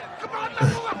there. Come on,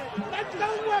 number one. Let's go.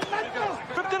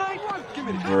 Kryptonite, give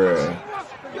me the Bruh.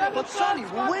 But Sonny,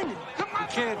 we're winning. Come on,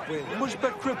 can't win. Much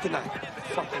bet kryptonite.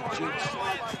 Fucking jinx.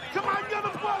 Come on, you're the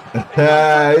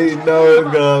boss. He knows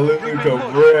it's gonna lose because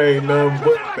bro ain't nothing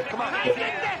but.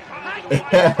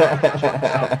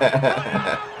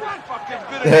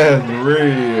 That's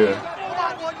real.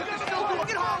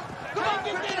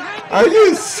 Are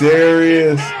you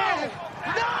serious?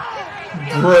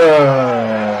 Bruh.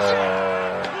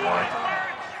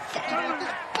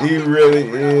 He really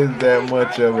is that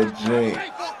much of a jinx.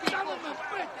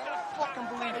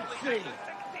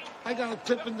 I got a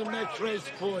tip in the next race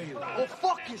for you. Oh,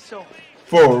 fuck yourself.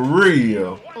 For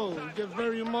real. Oh, you get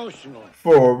very emotional.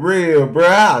 For real, bro.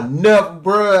 I never,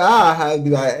 bro. I have to be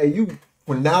like, hey, you.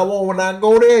 From now on, when I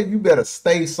go there, you better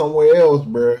stay somewhere else,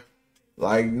 bro.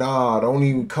 Like, nah, don't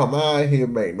even come out here,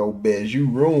 make no bets. You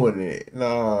ruin it,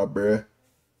 nah, bro.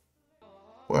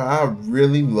 Well, I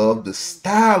really love the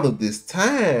style of this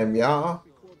time, y'all.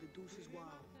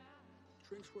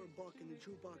 Drinks were $1 and the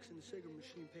jukebox and the cigarette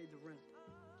machine paid the rent.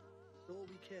 All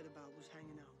we cared about was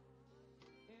hanging out.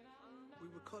 We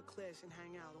would cut class and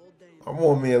hang out all day. I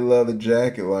want me a leather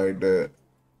jacket like that.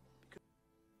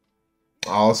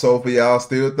 Also, for y'all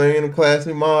still thinking of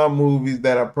classic mob movies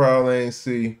that I probably ain't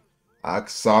see, I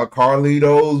saw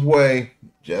Carlito's Way.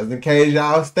 Just in case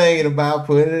y'all was thinking about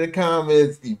putting it in the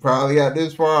comments. You probably got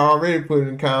this far already put it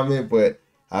in the comment, but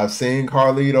I've seen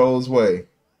Carlito's Way.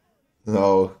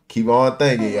 So keep on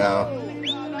thinking,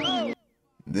 y'all.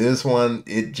 This one,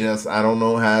 it just, I don't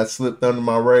know how it slipped under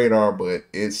my radar, but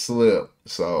it slipped.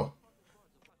 So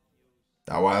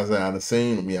that's why I said I've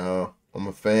seen them, y'all. I'm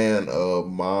a fan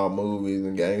of mob movies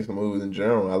and gangster movies in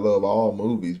general. I love all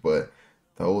movies, but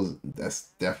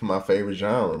that's definitely my favorite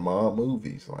genre, mob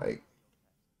movies. Like,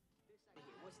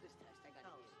 What's this test? I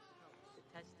got it. The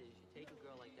test is you take a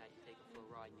girl like that, you take her for a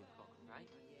ride in your car, right?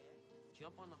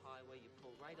 Jump on the highway, you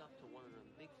pull right up to one of them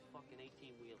big fucking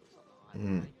 18-wheelers on the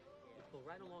highway, right? You pull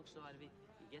right alongside of it,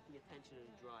 you get the attention of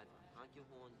the driver. Honk your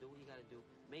horn, do what you gotta do.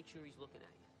 Make sure he's looking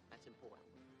at you. That's important.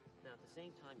 Now, at the same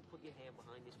time, you put your hand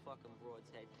behind this fucking broad's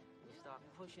head, and you start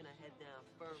pushing her head down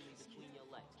firmly between your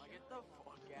legs. Get the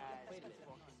fuck out. Wait a minute.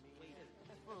 Wait a minute.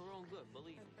 That's for her own good,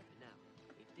 believe me. Now,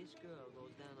 if this girl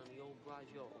goes down on the old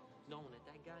Brajo, knowing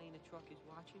that guy in the truck is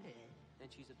watching, then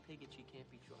she's a pig and she can't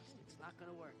be trusted. It's not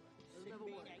gonna work. It'll never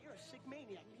work. You're a sick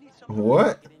maniac. You need something.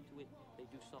 what? Get into it. They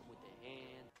do something with their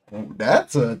hand.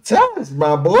 That's a test,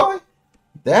 my boy.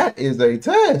 That is a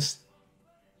test.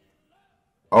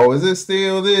 Oh, is it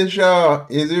still this, y'all?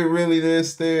 Is it really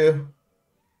this still?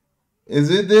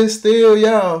 Is it this still,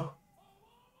 y'all?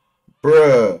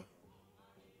 Bruh.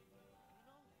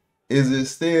 Is it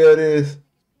still this?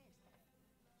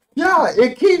 Y'all,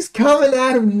 it keeps coming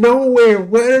out of nowhere.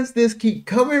 Where does this keep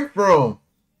coming from?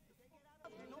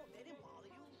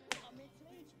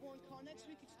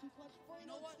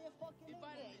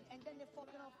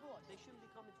 They shouldn't be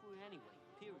coming through anyway,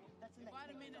 period. Invite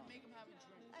them in and make them have a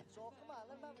drink. That's all. Come on,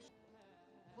 let him have a...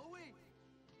 Louis!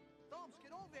 Thumbs,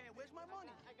 get over here. Where's my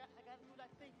money? I gotta do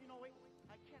that thing. You know, wait.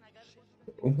 I can't. I gotta...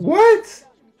 What? $20. It's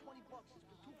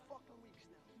been 2 fucking weeks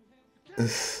now. You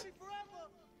can't stop me forever.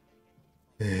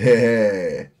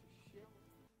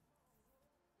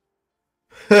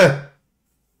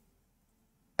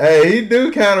 Hey, he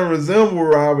do kind of resemble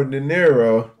Robert De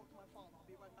Niro.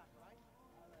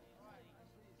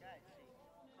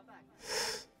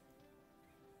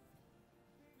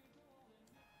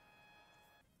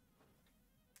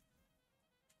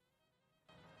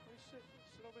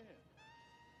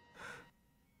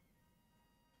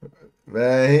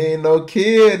 Man, he ain't no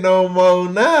kid no more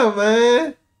now,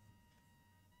 man.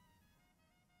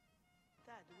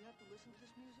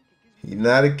 He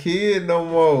not a kid no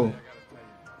more. You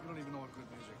don't even know what good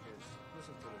music is.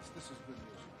 Listen to this. This is good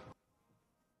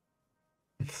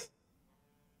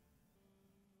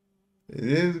music. It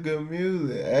is good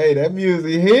music. Hey, that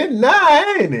music hit now,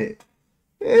 ain't it?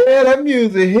 Yeah, that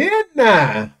music hit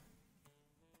now.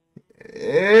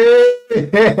 Yeah.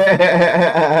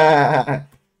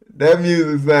 That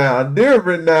music sound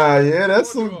different now. Yeah, that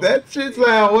shit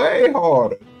sound way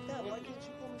harder. Yeah, why can't you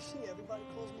call me C? Everybody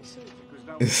calls me C. Because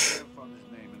that was my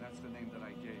grandfather's name, and that's the name that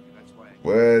I gave you. That's why.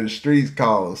 Well, the streets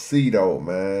call him C though,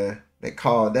 man. They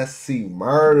call that C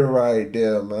murder right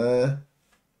there, man.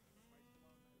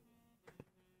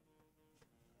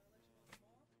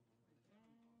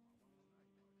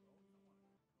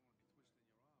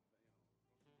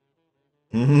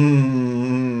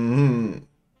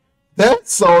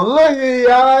 That's so look at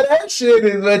y'all. That shit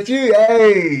is what you.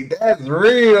 Hey, that's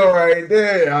real right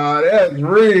there, y'all. That's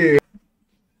real.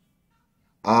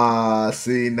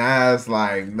 See, now it's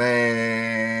like,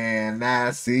 man,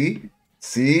 now see,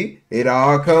 See, it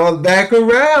all comes back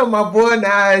around, my boy.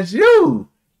 Now it's you.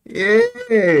 Yeah.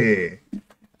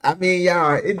 I mean,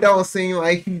 y'all, it don't seem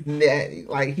like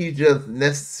he's just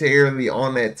necessarily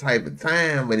on that type of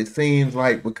time, but it seems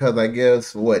like because I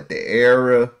guess what the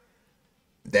era,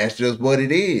 that's just what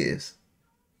it is.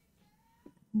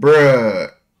 Bruh.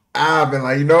 I've been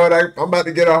like, you know what? I'm about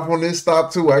to get off on this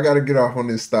stop too. I gotta get off on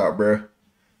this stop, bruh.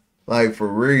 Like for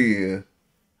real.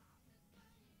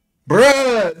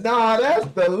 Bruh, nah, that's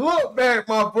the look back,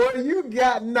 my boy. You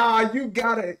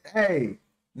gotta, hey,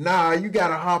 nah, you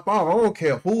gotta hop off. I don't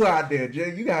care who out there,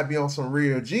 Jay. You gotta be on some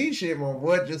real G shit, my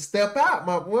boy. Just step out,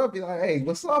 my boy. Be like, hey,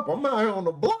 what's up? I'm out here on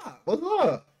the block. What's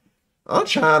up? I'm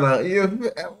trying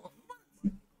to,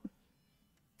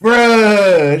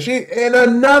 bruh, and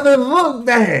another look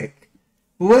back.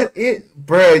 What it,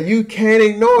 bruh, you can't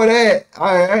ignore that.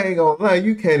 I ain't gonna lie,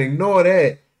 you can't ignore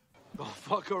that. Oh,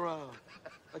 fuck around.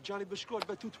 Johnny Biscotti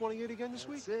bet 228 again this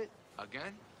week? That's it.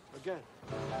 Again? Again.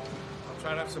 I'll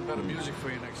try to have some better music for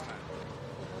you next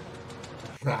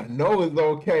time. I know it's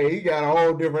okay. He got a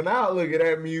whole different outlook at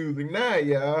that music now,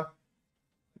 y'all.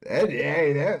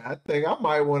 I think I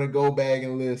might want to go back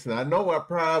and listen. I know I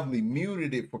probably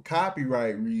muted it for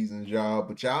copyright reasons, y'all,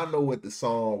 but y'all know what the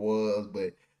song was,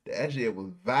 but that shit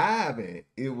was vibing.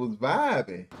 It was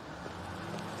vibing.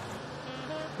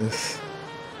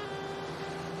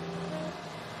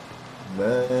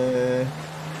 Man.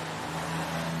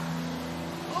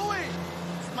 Louis!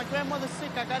 My grandmother's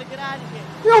sick. I gotta get out of here.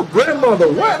 Yo,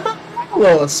 grandmother,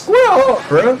 what? Square up,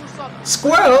 bruh.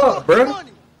 Square up, bruh.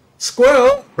 Square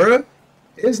up, bruh.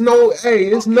 It's none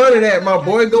of that, my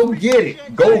boy. Go get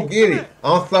it. Go get it.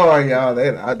 I'm sorry, y'all.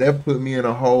 That put me in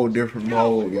a whole different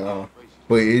mode, y'all.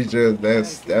 But it's just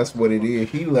that's what it is.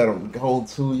 He let him go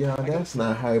too, y'all. That's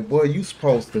not how, boy. You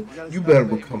better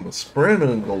become a sprinter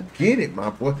and go get it, my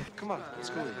boy. Come on, let's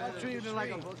go.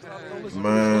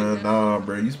 Man, nah,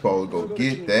 bro. You supposed to go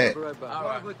get that.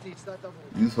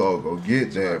 You supposed to go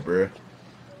get that, bro.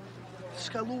 This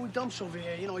guy Louis Dumps over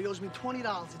here, he owes me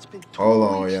 $20. It's been 2 Hold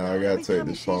on, weeks y'all. now. I gotta Every take time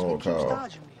he this sees me, phone he keeps call.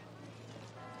 dodging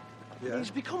me. Yeah.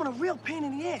 He's becoming a real pain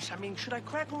in the ass. I mean, should I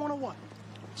crack him one or what?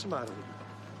 What's the matter with you?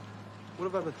 What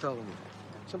have I been telling you?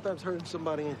 Sometimes hurting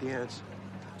somebody ain't the answer.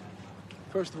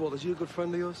 First of all, is he a good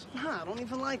friend of yours? Nah, I don't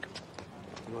even like him.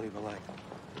 You don't even like him.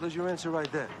 Well, there's your answer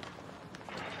right there.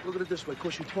 Look at it this way. It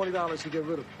costs you $20 to get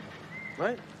rid of him.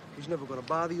 Right? He's never going to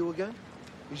bother you again.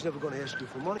 He's never going to ask you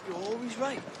for money. You're always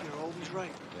right. You're always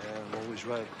right. Yeah, I'm always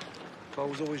right. If I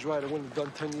was always right, I wouldn't have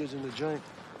done 10 years in the joint.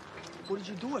 What did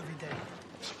you do every day?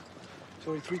 There's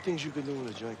only 3 things you can do in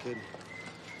the joint, kid.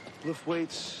 Lift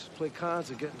weights, play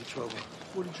cards, or get into trouble.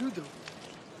 What did you do?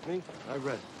 Me? I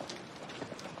read.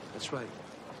 That's right.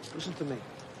 Listen to me.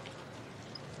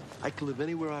 I can live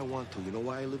anywhere I want to. You know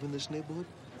why I live in this neighborhood?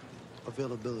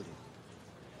 Availability.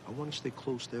 I want to stay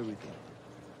close to everything.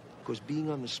 Because being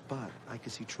on the spot, I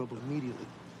can see trouble immediately.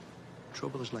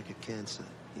 Trouble is like a cancer.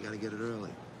 You gotta get it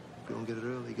early. If you don't get it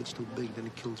early, it gets too big, then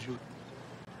it kills you.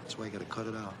 That's why you gotta cut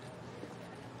it out.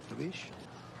 Kavish?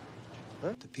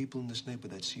 Huh? The people in this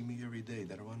neighborhood that see me every day,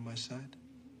 that are on my side,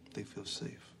 they feel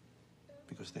safe.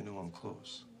 Because they know I'm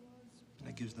close. And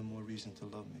that gives them more reason to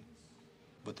love me.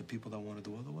 But the people that want to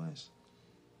do otherwise,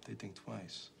 they think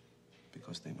twice.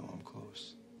 Because they know I'm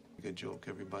close. Like a joke,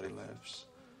 everybody laughs.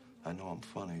 I know I'm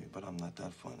funny, but I'm not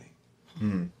that funny.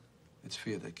 It's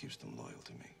fear that keeps them loyal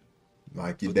to me.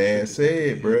 Like your dad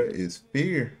said, bro, it's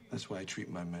fear. That's why I treat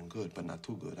my men good, but not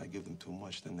too good. I give them too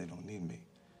much, then they don't need me.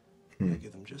 I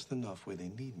give them just enough where they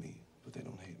need me, but they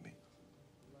don't hate me.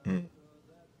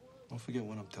 Don't forget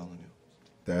what I'm telling you.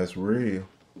 That's real.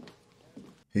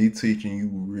 He teaching you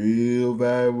real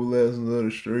valuable lessons of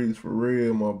the streets for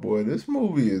real, my boy. This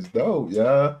movie is dope,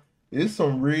 y'all. It's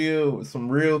some real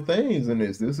things in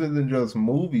this. This isn't just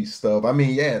movie stuff. I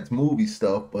mean, yeah, it's movie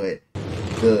stuff, but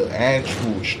the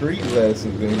actual street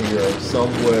lessons in here are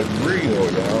somewhat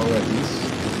real, y'all. Like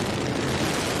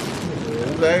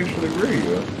it's actually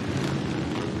real.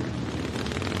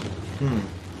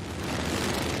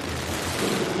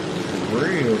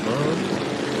 Real, man.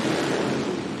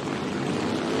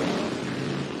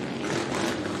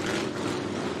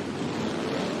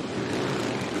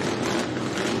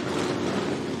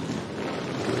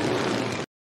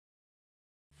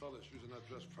 Fellas, you're not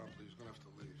dressed properly. He's gonna have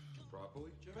to leave.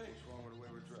 Properly? Jimmy, what's wrong with the way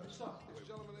we're dressed? What's up? This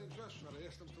gentleman ain't dressed right. I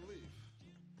asked him to leave.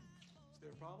 Is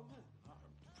there a problem then?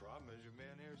 The problem is your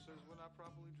man here says we're not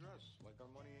properly dressed. Like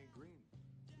our money ain't green.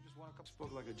 We just want to come.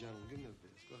 Spoke like a gentleman. Give me a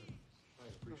bit. Go ahead. I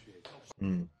appreciate it.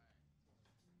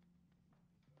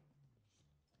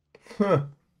 Huh.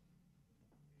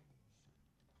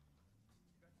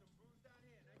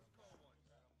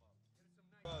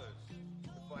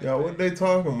 Yo, what they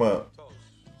talking about?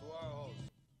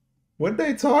 What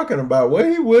they talking about? What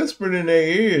he whispered in their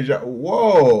ears?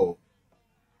 Whoa.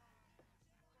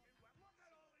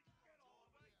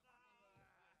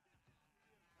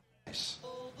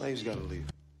 Now he's got to leave.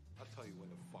 I'll tell you when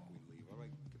the fuck we leave, all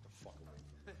right? Get the fuck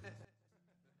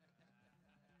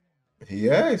away. He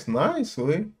asked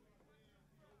nicely.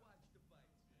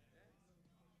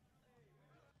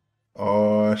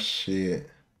 Oh, shit.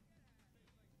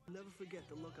 Never forget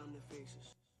the look on their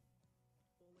faces.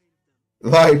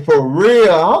 Like, for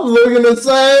real, I'm looking the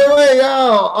same way,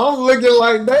 y'all. I'm looking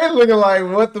like they looking like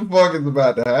what the fuck is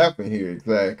about to happen here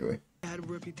exactly. They had a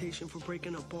reputation for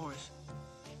breaking up bars,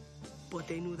 but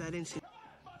they knew that instant.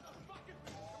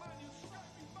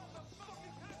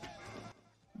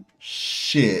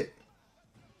 Shit.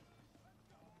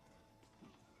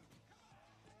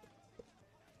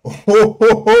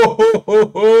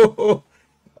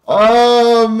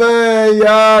 Oh man,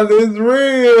 y'all, it's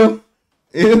real.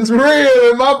 It's real.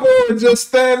 And my boy just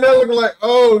standing there looking like,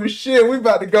 oh shit, we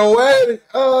about to go at it.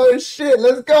 Oh shit,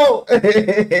 let's go.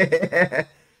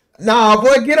 Nah,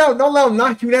 boy, get up. Don't let him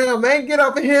knock you down, man. Get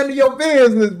up and handle your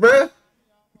business, bruh.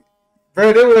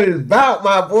 Bruh, that's what it's about,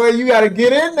 my boy. You gotta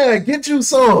get in there. Get you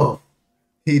some.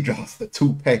 He lost the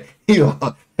toupee. He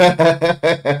lost,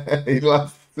 he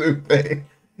lost the toupee.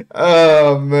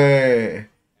 Oh, man.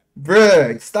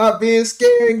 Bruh, stop being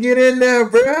scared and get in there,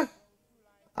 bruh.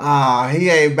 Ah,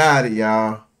 he ain't about it,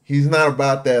 y'all. He's not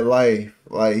about that life.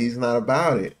 Like, he's not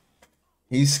about it.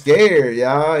 He's scared,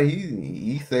 y'all.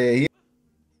 He said he...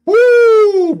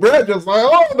 Woo! Bruh, just like,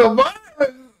 oh, the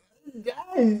virus.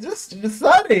 Guys, just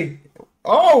sunny.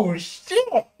 Oh,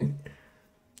 shit.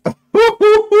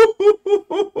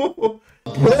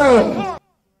 Bruh.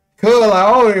 Cuz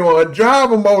I don't even want to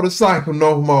drive a motorcycle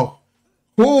no more.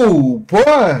 Ooh,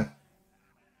 boy.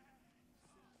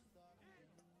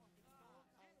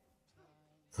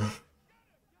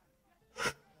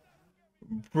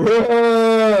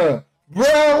 Bruh.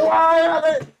 Bruh, why are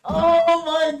they? Oh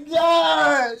my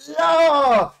god.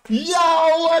 Yo,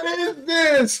 what is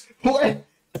this? Wait.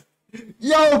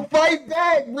 Yo, fight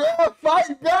back, bruh.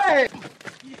 Fight back.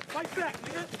 Fight back,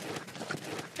 nigga.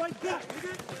 Fight back,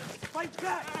 nigga. Fight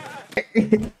back.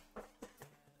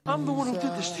 I'm the one who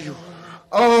did this to you.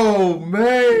 Oh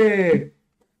man.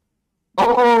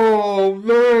 Oh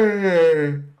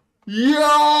man.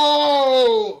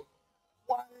 Yo.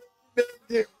 Why did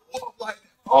they get whooped like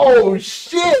that? Oh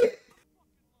shit.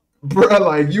 Bruh,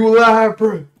 like you alive,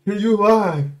 bruh. You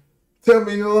alive. Tell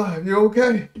me you're alive. You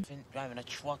okay? Driving a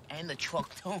truck and the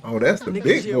truck too. Oh, that's the Nigga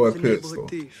big Zero boy was a neighborhood pistol.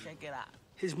 thief. Check it out.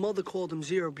 His mother called him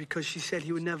Zero because she said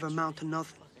he would never amount to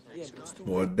nothing.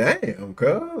 Well, damn,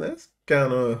 cuz. That's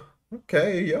kind of...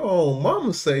 Okay, your own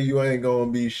mama say you ain't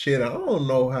gonna be shit. I don't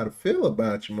know how to feel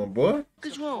about you, my boy.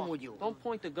 What's wrong with you? Don't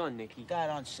point the gun, Nicky. God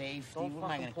on safety. What am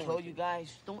I gonna kill you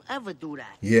guys? Don't ever do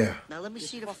that. Yeah. Now let me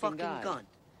see the fucking gun.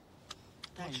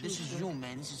 Daddy, this is you,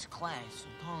 man. This is class.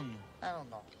 I'm telling you. I don't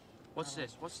know. What's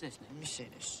this? What's this? Let me see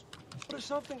this. Or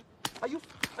something? Are you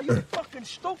fucking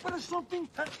stupid or something?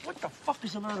 What the fuck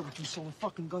is the matter with you selling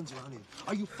fucking guns around here?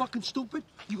 Are you fucking stupid?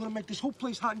 You gonna make this whole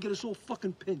place hot and get us all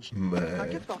fucking pinched? Man. Now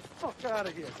get the fuck out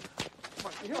of here.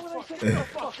 You hear what I say? Get the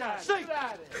fuck out of here.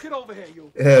 Get over here,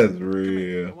 you. That's I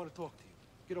real. want to talk to you.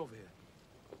 Get over here.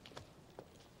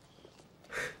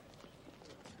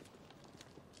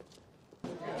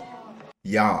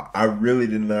 Y'all, I really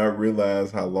did not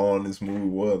realize how long this movie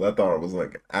was. I thought it was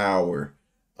like an hour.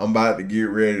 I'm about to get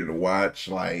ready to watch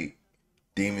like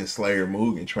Demon Slayer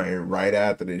Mugen Train right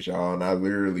after this, y'all. And I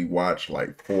literally watched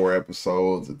like 4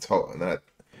 episodes of not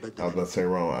I was about to say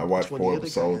wrong. I watched 4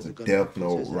 episodes of Death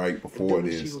Note right before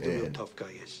this, and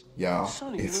y'all,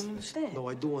 No,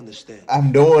 I do understand.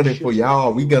 I'm doing it for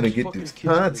y'all. We gonna get this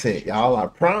content, y'all. I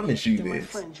promise you this.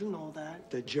 Friends, you know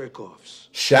that. They're jerk-offs.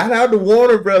 Shout out to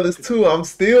Warner Brothers too. I'm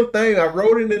still thinking. I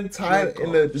wrote it in the title,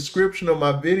 in the description of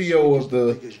my video of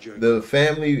the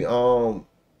family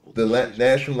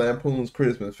National Lampoon's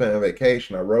Christmas Fan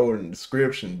Vacation. I wrote it in the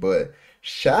description, but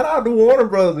shout out to Warner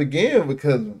Brothers again,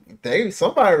 because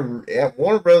somebody at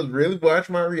Warner Brothers really watched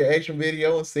my reaction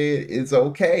video and said it's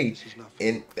okay,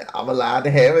 and I'm allowed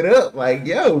to have it up. Like,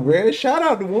 yo, man, shout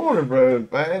out to Warner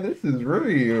Brothers, man. This is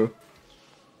real.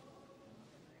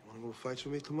 Wanna go fight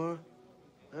with me tomorrow?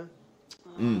 Huh?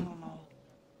 I don't know.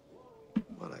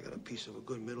 Well, I got a piece of a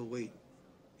good middleweight.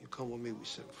 You come with me, we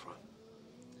sit in front.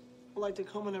 I like to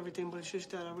come and everything, but it's just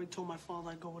that I already told my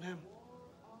father I'd go with him.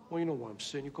 Well, you know where I'm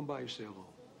sitting. You come by, you say hello.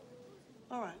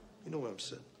 All right. You know where I'm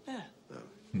sitting. Yeah. All right.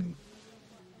 Come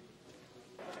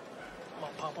on,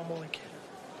 Pop, I'm only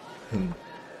kidding.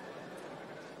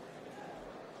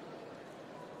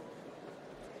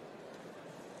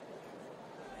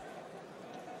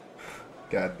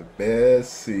 Got the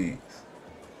best seats.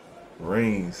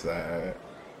 Ringside.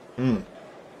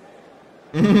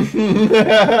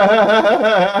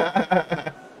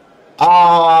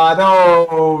 Ah,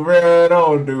 no, man,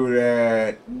 don't do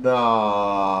that.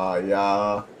 Nah,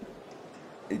 y'all.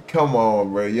 Come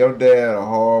on, bro. Your dad a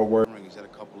hard work. He's had a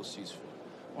couple of seats for.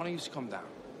 Why don't you just come down?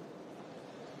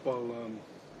 Well,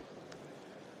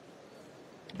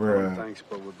 Bruh. thanks,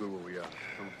 but we're good where we are.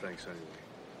 No thanks anyway.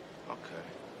 Okay.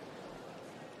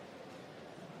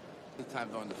 The time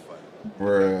during the fight.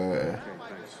 Bruh. Okay,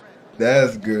 thanks.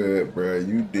 That's good, bruh.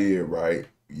 You did right.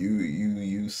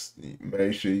 You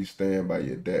make sure you stand by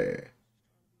your dad.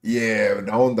 Yeah,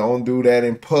 don't do that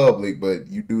in public, but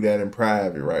you do that in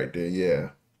private right there. Yeah.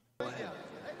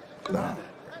 Nah,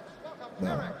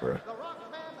 bro.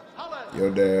 Your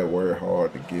dad worked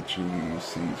hard to get you these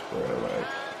seats, bro. Like,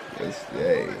 it's,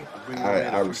 hey,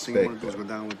 I respect that. Go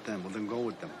down with them. Well, then go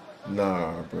with them.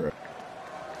 Nah, bro.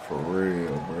 For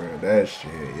real, bro. That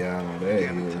shit, y'all know that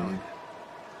Yeah, hit tell me.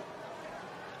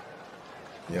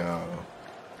 Y'all.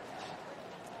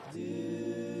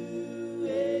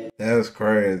 That's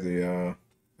crazy, y'all.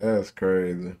 That's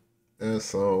crazy. That's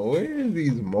so. Where are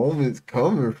these moments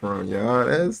coming from, y'all?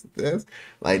 That's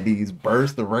like these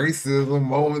bursts of racism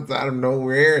moments out of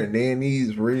nowhere, and then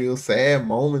these real sad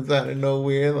moments out of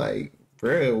nowhere. Like,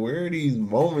 bruh, where are these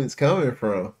moments coming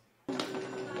from?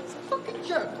 Fucking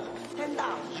jerk.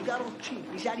 $10. You got him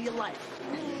cheap. He's out of your life.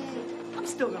 I'm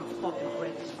still gonna fucking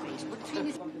break his face. Between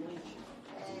his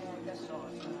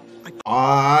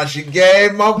Ah, she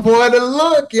gave my boy the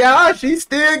look, y'all. She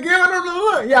still giving him the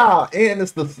look, y'all. And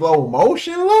it's the slow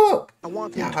motion look. Y'all,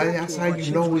 that's how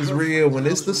you know it's real. When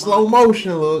it's the slow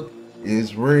motion look,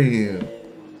 it's real.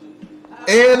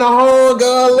 And the whole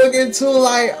girl looking too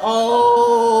like,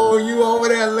 oh, you over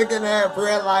there looking at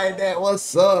bruh like that.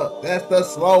 What's up? That's the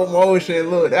slow motion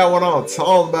look. That's what I'm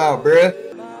talking about, bruh.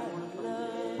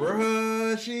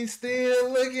 Bruh, she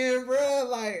still looking, bruh,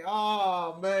 like,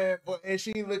 oh, man. And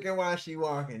she looking while she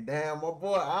walking. Damn, my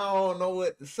boy, I don't know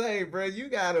what to say, bruh. You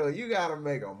gotta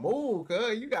make a move,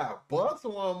 cuz. You gotta bust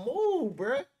one move,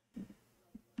 bruh.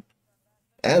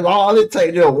 That's all it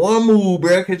takes, just one move,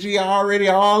 bruh, because you already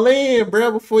all in,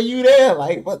 bruh, before you there.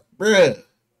 Like, what, bruh?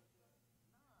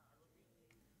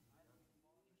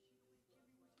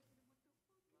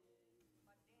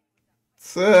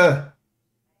 Sir.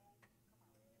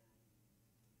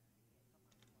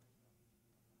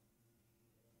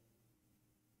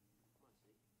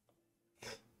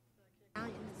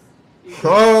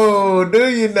 Oh, do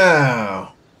you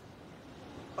now?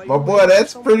 My boy,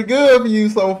 that's pretty good for you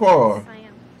so far. I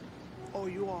am. Oh,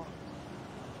 you are.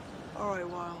 All right,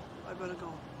 Weil. I better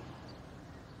go.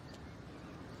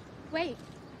 Wait.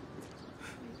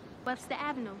 Webster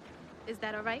Avenue. Is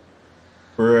that all right?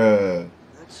 Bruh.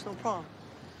 That's no problem.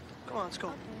 Come on, let's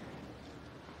go.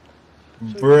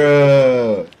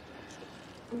 Bruh.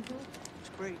 It's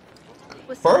great.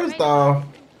 First off,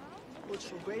 What's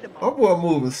so great about my boy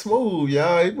moving smooth,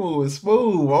 y'all. He moving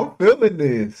smooth. I'm feeling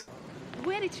this.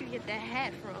 Where did you get that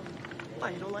hat from? Why,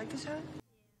 you don't like this hat?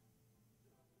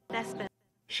 That's been.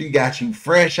 She got you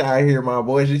fresh out here, my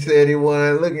boy. She said he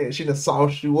wasn't looking. She done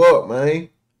sauced you up, man.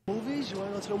 Movies? You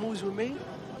want to go to the movies with me? You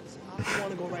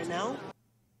want to go right now?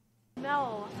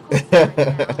 No, of course not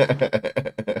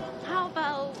now. How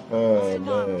about Oh,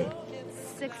 tomorrow? man.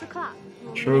 6 o'clock.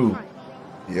 We'll meet in True. front.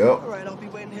 Yep. All right, I'll be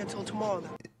waiting here till tomorrow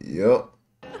then. Yep.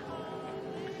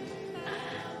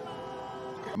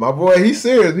 My boy, he's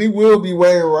serious. He will be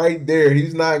waiting right there.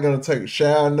 He's not gonna take a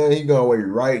shower, nothing. He's gonna wait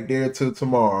right there till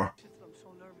tomorrow. I'm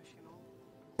so nervous, you know.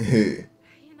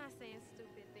 You're not saying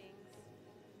stupid things.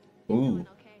 Ooh.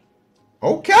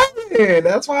 Okay, then.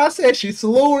 That's why I said she's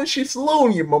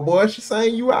saluting you, my boy. She's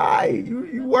saying you alright.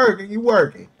 You working.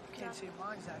 Can't say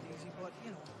mine's that easy, but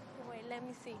you know. Wait, let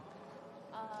me see.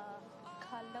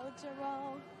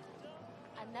 Calogero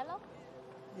Anello?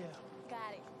 Yeah.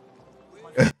 Got it.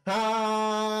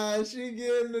 Ah, she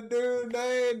getting the dude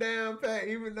name down pat,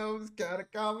 even though it's kind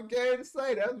of complicated to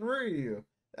say. That's real.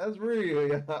 That's real,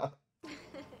 y'all.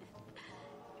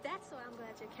 That's why I'm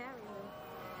glad you're carrying them.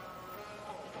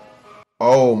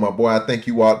 Oh, my boy, I think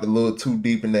you walked a little too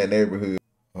deep in that neighborhood.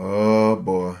 Oh,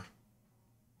 boy.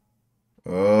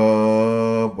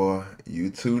 Oh, boy. You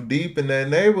too deep in that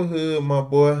neighborhood, my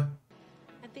boy.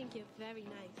 I think you're very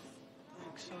nice.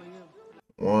 Thanks, so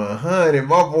you. 100.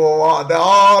 My boy walked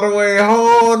all the way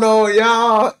home, though,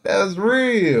 y'all. That's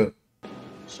real.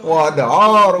 Walked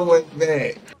all the way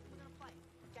back.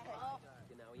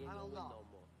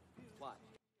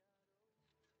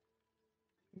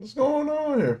 What's going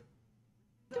on here?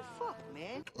 What the fuck,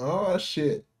 man? Oh,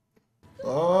 shit.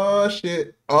 Oh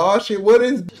shit. Oh shit. What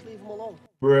is, Just leave him alone.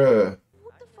 bruh?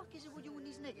 What the fuck is it with you and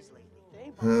these niggas lately? They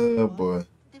ain't bothering Oh me. boy.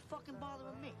 They're fucking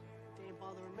bothering me. They ain't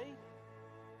bothering me.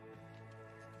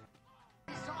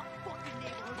 This is our fucking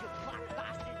neighborhood, you black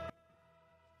bastard.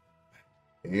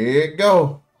 Here it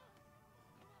go.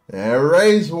 That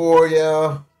race war,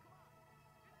 y'all.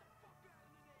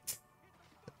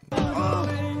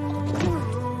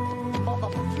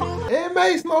 It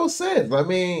makes no sense. I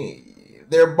mean,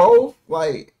 they're both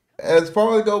like, as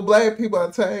far as go black people,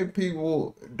 Italian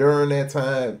people during that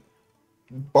time,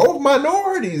 both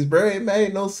minorities, bro. It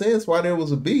made no sense why there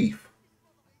was a beef.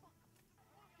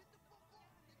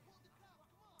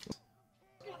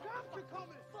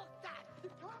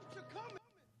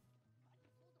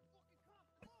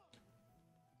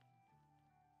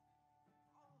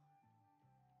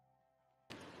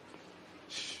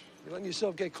 You're letting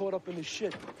yourself get caught up in this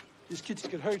shit. These kids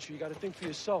could hurt you. You gotta think for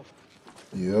yourself.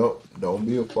 Yep. Don't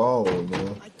be a follower,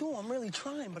 man. I do. I'm really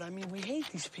trying, but I mean, we hate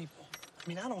these people. I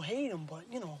mean, I don't hate them, but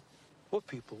you know. What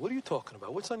people? What are you talking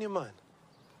about? What's on your mind?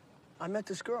 I met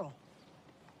this girl.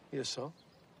 Yes, so?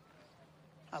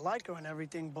 I like her and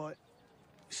everything, but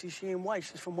you see, she ain't white.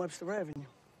 She's from Webster Avenue.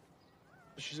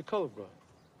 She's a colored girl.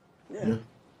 Yeah.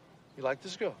 You like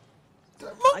this girl?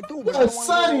 I do, but I don't want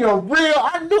Sonny a real.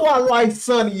 I knew I liked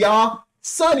Sonny, y'all.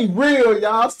 Sonny real,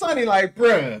 y'all. Sonny like,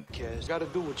 bruh. You gotta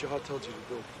do what your heart tells you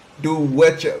to do. Do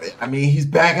what you, I mean, he's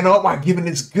backing up by giving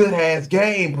this good ass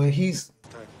game, but he's.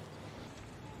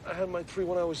 I had my 3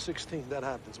 when I was 16. That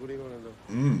happens. What are you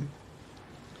gonna do?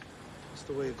 That's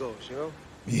the way it goes, you know?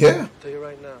 Yeah. I'll tell you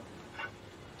right now.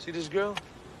 See this girl?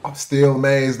 I'm still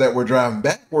amazed that we're driving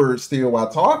backwards still while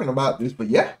talking about this, but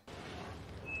yeah.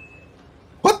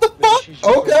 What the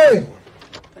fuck? Okay.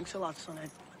 Thanks a lot, son. I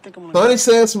think I'm gonna. Sonny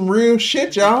said some real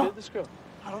shit, y'all. This girl.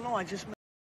 I don't know. I just.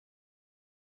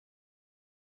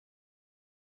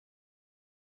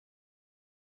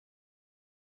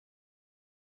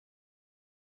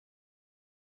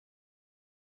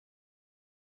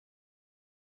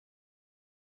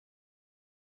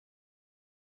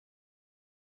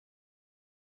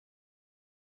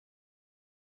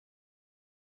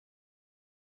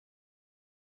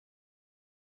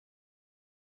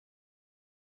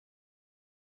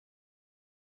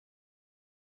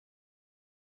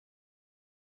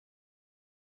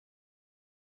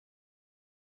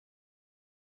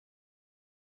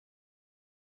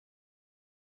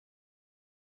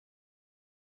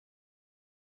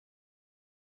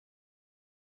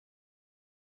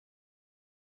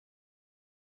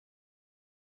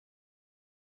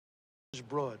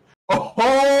 Broad.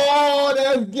 Oh,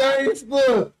 that's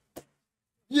gangster.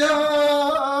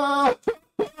 Yeah.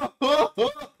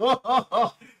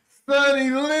 Sonny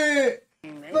lit.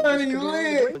 Sonny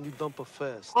lit. When you dump her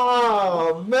fast.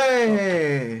 Oh,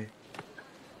 man.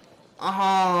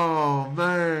 Oh,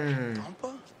 man.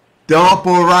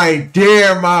 Dumper right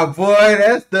there, my boy.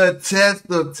 That's the test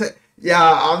of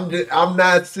yeah, I'm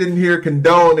not sitting here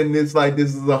condoning this like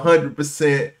this is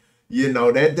 100%. You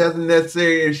know, that doesn't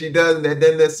necessarily, if she doesn't, that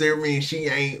doesn't necessarily mean she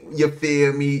ain't, you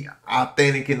feel me,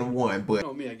 authentic in the one. But You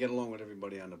know me, I get along with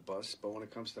everybody on the bus, but when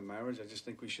it comes to marriage, I just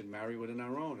think we should marry within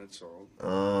our own, that's all.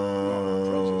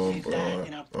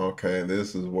 boy. Okay,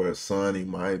 this is where Sonny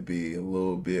might be a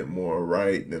little bit more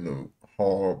right than a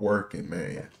hard working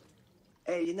man.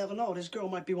 Hey, you never know. This girl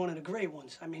might be one of the great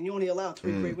ones. I mean, you only allow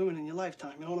 3 great women in your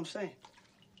lifetime. You know what I'm saying?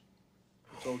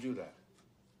 Who told you that?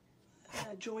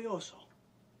 Joey also.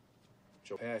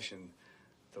 Joe Passion,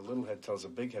 the little head tells the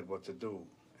big head what to do,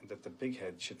 and that the big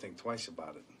head should think twice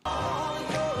about it.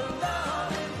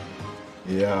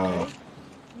 Yeah.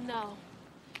 No.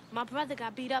 My brother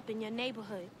got beat up in your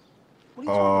neighborhood. What are you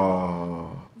talking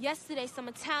Oh. Yesterday, some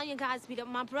Italian guys beat up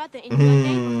my brother in your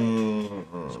neighborhood.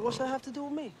 about? So what's that have to do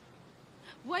with me?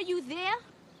 Were you there?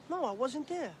 No, I wasn't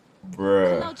there.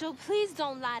 Bruh. Joe, please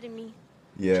don't lie to me.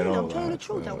 Yeah, Gina, don't I'm telling lie the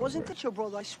truth. to I her, wasn't bruh. at your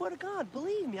brother. I swear to God.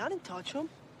 Believe me, I didn't touch him.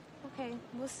 Okay,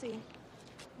 we'll see.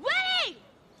 Willie!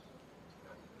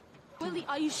 Willie,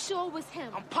 are you sure it was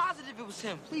him? I'm positive it was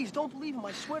him. Please, don't believe him.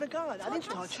 I swear to God. I didn't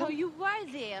touch So him. you were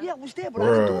there? Yeah, I was there, but I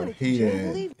didn't do Bruh, anything. he Gina,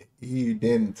 believe didn't. He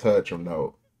didn't touch him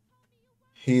though.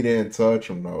 He didn't touch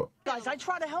him though. Guys, I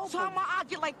tried to help So him. how I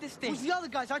get like this thing? It was the other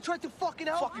guys. I tried to fucking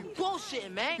help Fucking you.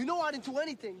 bullshitting, man. You know I didn't do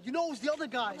anything. You know it was the other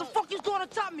guys. What the fuck you going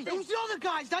to top me? It was the other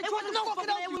guys. I It tried wasn't to no fucking fucking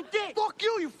help you. man, we did. Fuck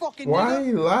you, you fucking Why nigga.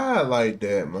 he lied like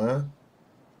that, man?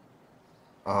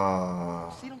 See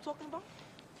what I'm talking about?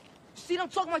 See what I'm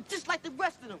talking about? Just like the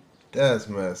rest of them. That's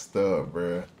messed up,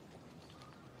 bruh.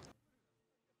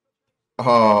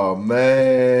 Oh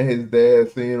man, his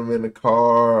dad seen him in the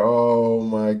car. Oh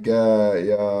my god,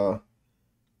 y'all.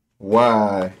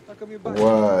 Why? Like come you back?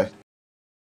 Why?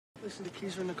 Listen, the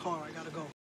keys are in the car. I gotta go.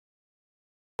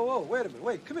 Oh, wait a minute.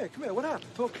 Wait, come here. What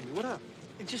happened? Talk to me. What happened?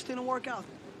 It just didn't work out.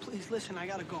 Please, listen, I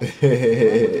gotta go. What happened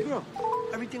with the girl?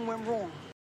 Everything went wrong.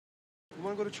 You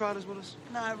want to go to Trotters with us?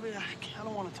 Nah, I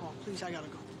don't want to talk. Please, I gotta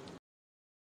go.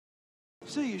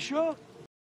 See, you sure?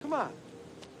 Come on.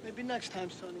 Maybe next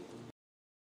time, Sonny.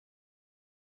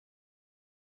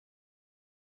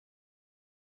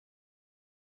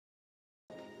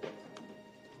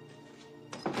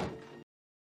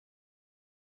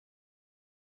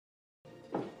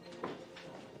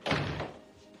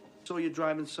 So you're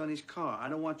driving Sonny's car. I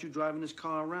don't want you driving his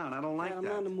car around. I don't like I'm that.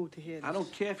 not in the mood to hear this. I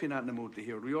don't care if you're not in the mood to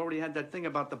hear it. We already had that thing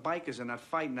about the bikers and that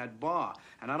fight in that bar.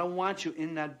 And I don't want you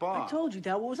in that bar. I told you,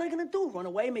 Dad. What was I gonna do? Run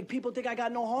away? Make people think I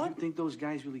got no heart? You think those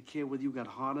guys really care whether you got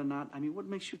heart or not? I mean, what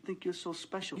makes you think you're so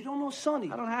special? You don't know Sonny.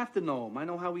 I don't have to know him. I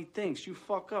know how he thinks. You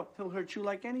fuck up, he'll hurt you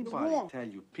like anybody. I tell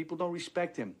you, people don't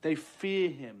respect him. They fear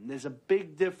him. There's a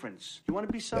big difference. You want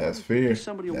to be somebody? That's fear. Be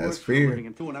somebody who That's works for a fear. living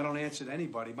and And I don't answer to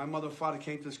anybody. My mother and father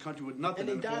came to this country with nothing.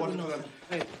 And they died with nothing.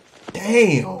 Hey,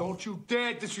 Damn. don't you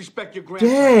dare disrespect your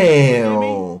grandparents. You hear me?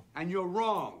 Damn. And you're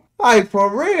wrong. Like,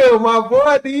 for real, my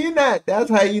boy, do you not? That's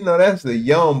how you know that's a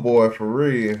young boy, for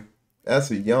real.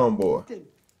 That's a young boy.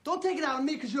 Don't take it out on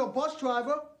me because you're a bus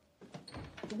driver.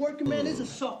 The working man is a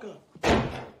sucker.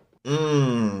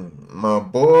 My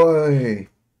boy.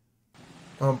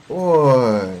 My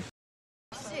boy.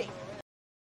 See,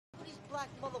 what these black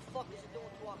motherfuckers are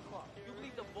doing to our car. You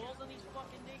believe the balls on these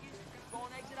fucking niggas?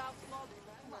 Going exit out club?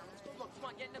 Come on, let's go look. Come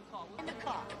on, get in the car. In the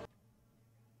car.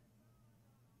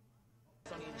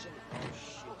 Sonny and Jimmy. Oh,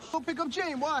 shit. Go pick up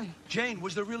Jane. Why? Jane,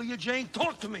 was there really a Jane?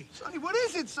 Talk to me. Sonny, what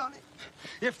is it, Sonny?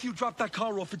 After you dropped that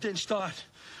car off, it didn't start.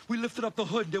 We lifted up the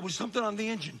hood. There was something on the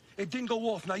engine. It didn't go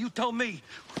off. Now you tell me.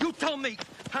 You tell me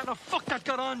how the fuck that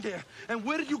got on there. And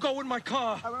where did you go in my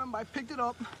car? I remember I picked it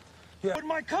up. Yeah. With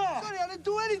my car. Sonny, I didn't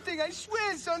do anything. I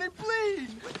swear, Sonny,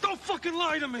 please. Don't fucking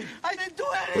lie to me. I didn't do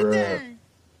anything.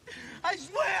 I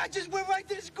swear, I just went right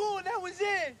to school and that was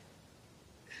it.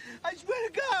 I swear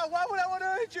to God, why would I want to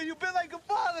hurt you? You've been like a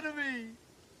father to me.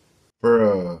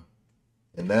 Bruh.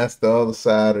 And that's the other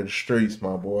side of the streets,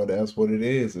 my boy. That's what it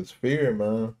is. It's fear,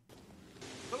 man.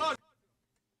 Hello.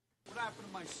 What happened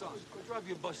to my son? Go drive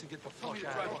your bus and get the fuck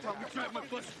out of here. Drive my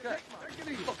bus.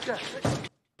 Fuck that.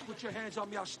 Put your hands on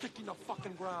me. I'll stick you in the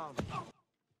fucking ground.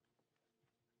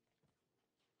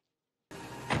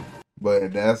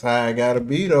 But that's how I gotta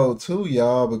be though, too,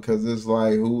 y'all, because it's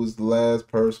like, who was the last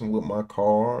person with my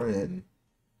car? And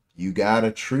you gotta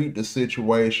treat the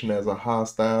situation as a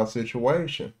hostile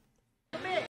situation.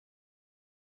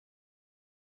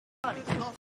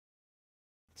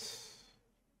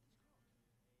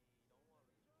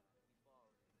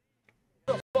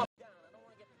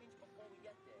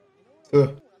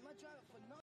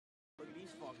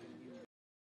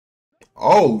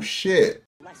 Oh shit.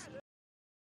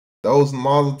 Those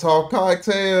Molotov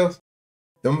cocktails,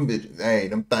 them bitches, hey,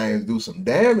 them things do some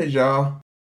damage, y'all.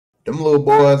 Them little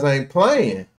boys ain't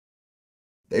playing.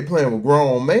 They playing with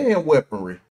grown man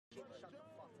weaponry.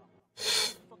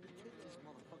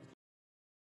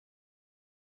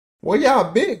 Well,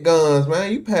 y'all big guns,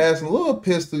 man. You passing little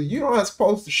pistols. You aren't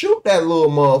supposed to shoot that little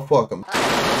motherfucker.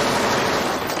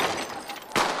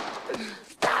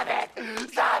 Stop it!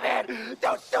 Stop it!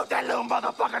 Don't shoot that little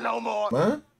motherfucker no more!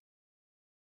 Man.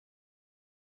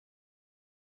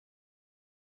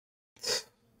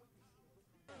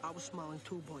 I was smiling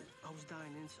too, but I was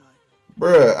dying inside.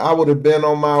 Bruh, I would have been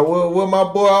on my with my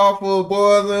boy off of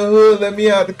boys in the hood. Let me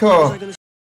out the car.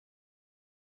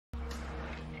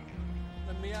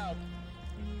 Let me out.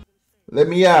 Let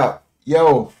me out.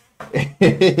 Yo. Call me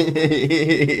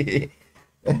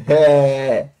a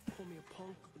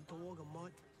punk, a dog, a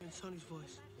mutt, and Sonny's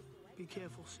voice. Be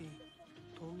careful, C.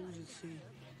 Don't lose it, C.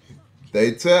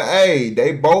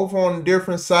 They both on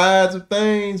different sides of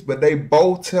things, but they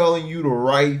both telling you the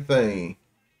right thing.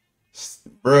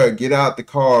 Bruh, get out the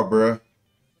car, bruh.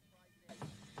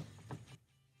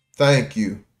 Thank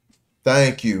you.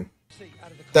 Thank you.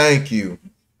 Thank you.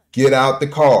 Get out the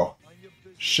car.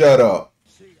 Shut up.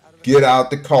 Get out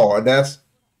the car. That's,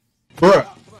 bruh.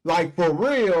 Like, for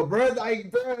real, bruh. Like,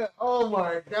 bruh. Oh,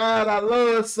 my God. I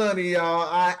love Sonny, y'all.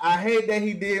 I hate that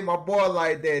he did my boy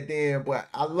like that then, but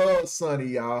I love Sonny,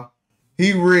 y'all.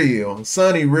 He real.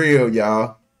 Sonny real,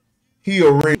 y'all. He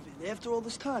a real. After all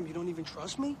this time, you don't even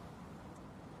trust me?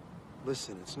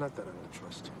 Listen, it's not that I don't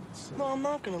trust you. It's, No, I'm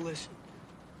not gonna listen.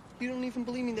 You don't even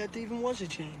believe me that there even was a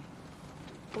Jane.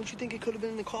 Don't you think it could have been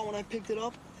in the car when I picked it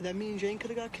up? And that me and Jane could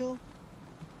have got killed?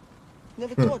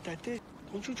 Never thought that, did you?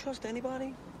 Don't you trust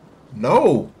anybody?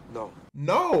 No. No.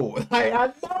 No, like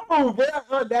I know,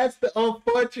 bro. That's the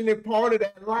unfortunate part of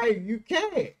that life. You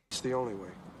can't. It's the only way.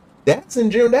 That's in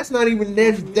general. That's not even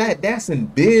that. That's in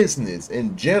business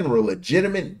in general,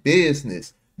 legitimate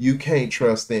business. You can't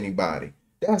trust anybody.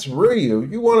 That's real.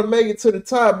 You want to make it to the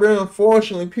top, bro.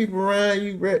 Unfortunately, people around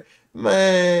you, bro,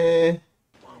 man.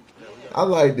 I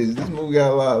like this. This movie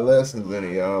got a lot of lessons in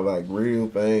it, y'all. Like real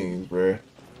things, bro.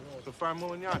 The fire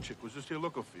Mulignan chick was just here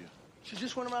looking for you. She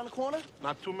just went around the corner?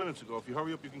 Not 2 minutes ago. If you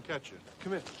hurry up, you can catch her.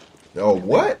 Come here. Oh,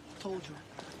 what? Told you.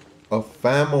 A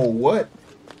famo what?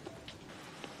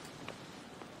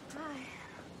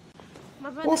 My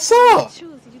brother What's told me up? the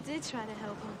truth. You did try to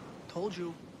help him. Told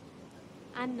you.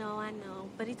 I know.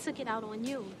 But he took it out on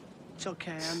you. It's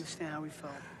okay. I understand how he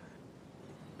felt.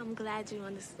 I'm glad you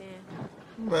understand.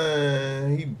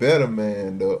 Man, he better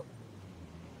man up.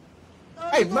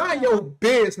 Hey, mind your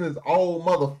business, old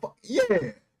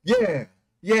motherfucker.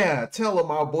 Yeah. Tell him,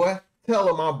 my boy.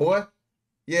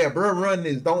 Yeah, bro, run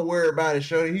this. Don't worry about it,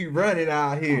 shorty. He running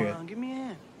out here. Hold on, give me a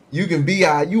hand. You can be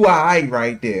out. You alright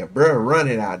right there, bro.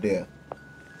 Running out there.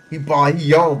 He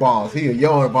young boss. He a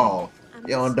young boss.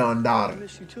 Young Don I daughter.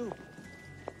 miss you too.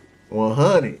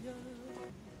 100.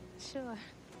 Sure.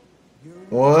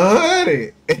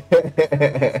 100.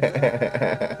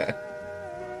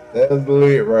 That's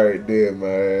lit right there,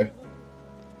 man.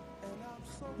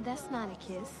 That's not a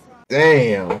kiss.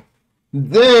 Damn.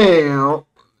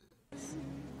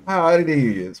 How it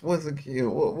is? What's a kid?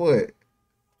 What?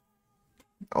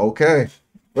 Okay.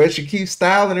 But you keep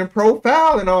styling and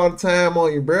profiling all the time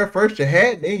on you, bruh. First your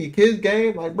hat, then your kids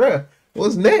game. Like, bruh,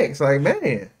 what's next? Like,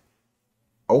 man.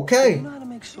 Okay. You know how to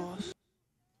make sauce?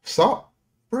 Salt.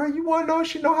 Bruh, you want to know if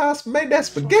she know how to make that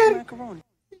spaghetti? Macaroni.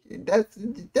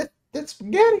 That's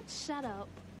spaghetti. Shut up.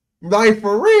 Like,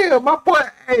 for real, my boy.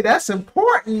 Hey, that's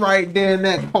important right there in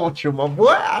that culture, my boy.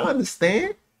 I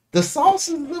understand. The sauce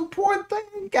is the important thing.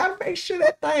 You gotta make sure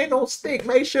that thing don't stick.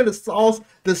 Make sure the sauce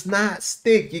does not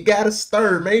stick. You gotta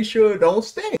stir. Make sure it don't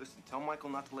stick. Listen, tell Michael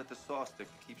not to let the sauce stick.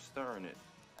 Keep stirring it.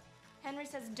 Henry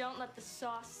says don't let the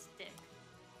sauce stick.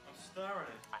 I'm stirring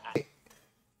it.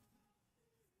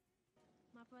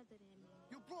 My brother didn't mean it.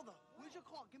 Yo, brother, where's your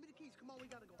car? Give me the keys. Come on, we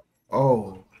gotta go.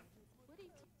 Oh.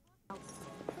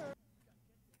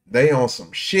 They on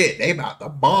some shit. They about to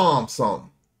bomb something.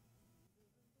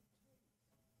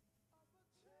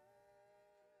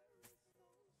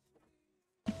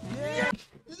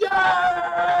 Yay!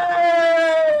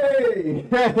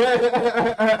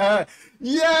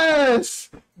 Yes!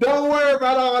 Don't worry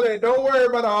about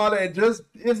all that. Just,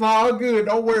 it's all good.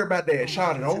 Don't worry about that.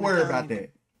 Shawty, don't worry about that.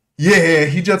 Yeah,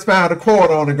 he just found a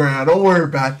cord on the ground. Don't worry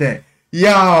about that.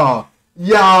 Y'all,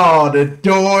 the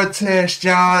door test,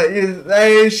 y'all,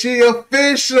 is she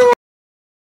official?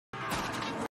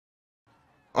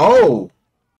 Oh.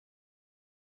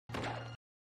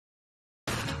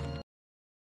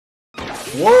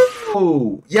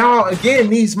 Whoa. Y'all, again,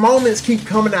 these moments keep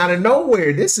coming out of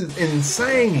nowhere. This is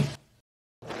insane.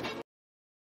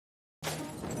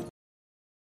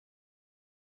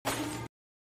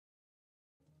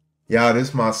 Y'all,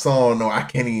 this my song. No, I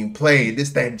can't even play it.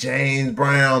 This that James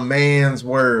Brown Man's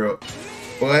World.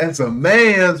 Boy, it's a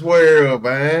man's world,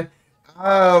 man.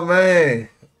 Oh, man.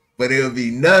 But it'll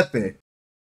be nothing.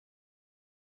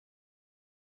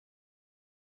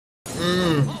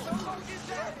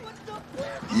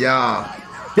 Yeah.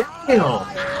 Damn.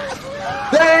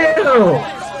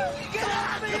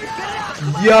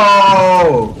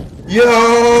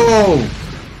 Yo.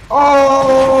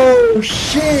 Oh,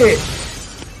 shit.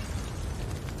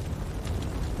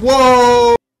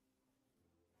 Whoa.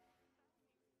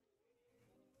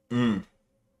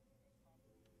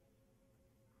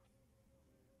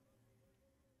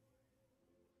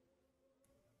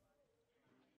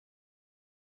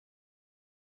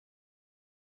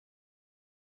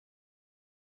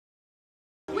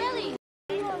 Willie!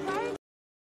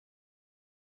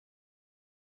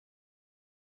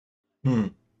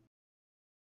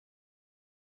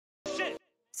 Shit!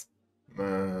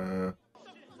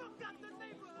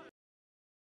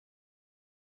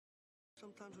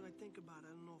 Sometimes when I think about it,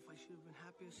 I don't know if I should have been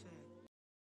happy or sad.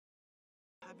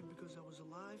 Happy because I was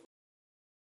alive.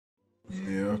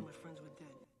 Yeah. My friends were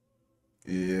dead.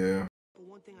 Yeah. But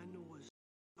one thing I knew was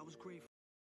I was grateful.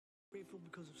 Grateful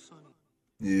because of Sonny.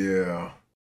 Yeah.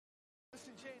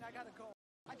 Listen, Jane, I gotta go.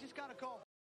 I just gotta go.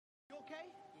 You okay?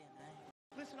 Yeah, man.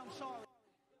 Listen, I'm sorry.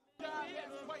 Yeah,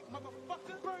 that's right,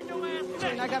 motherfucker. Burn your ass.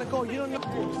 Jane, I gotta go. You don't know.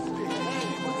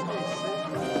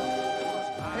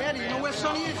 Hey, Eddie, you know where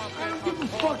Sonny is? I don't give a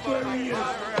fuck where he is.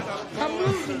 I'm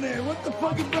losing there. What the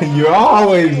fuck is going on? You're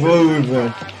always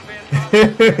losing.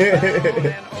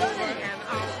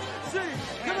 See,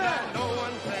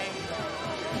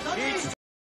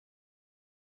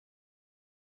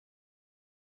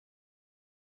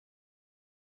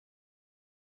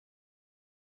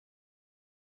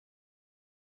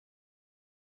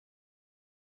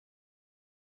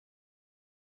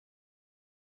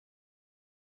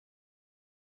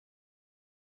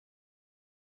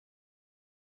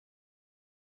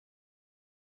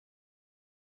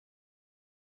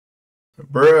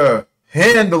 Bruh,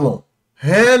 handle him.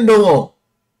 Handle him.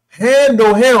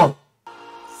 Handle him.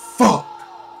 Fuck.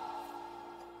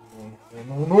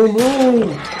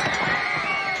 No.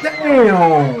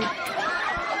 Damn.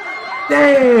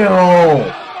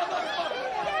 Damn.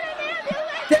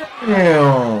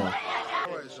 Damn.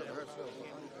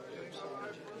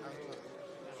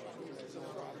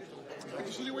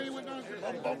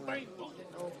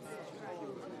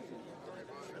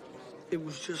 It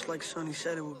was just like Sonny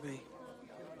said it would be.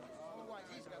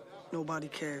 Nobody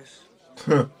cares.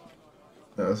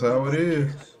 That's how it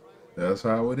is. That's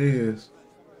how it is.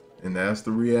 And that's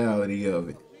the reality of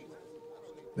it.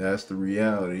 That's the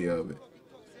reality of it.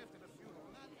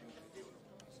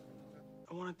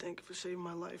 I want to thank you for saving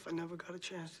my life. I never got a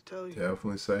chance to tell you.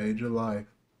 Definitely saved your life.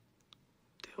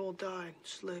 They all died.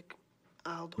 Slick,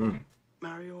 Aldo,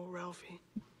 Mario, Ralphie.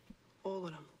 All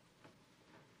of them.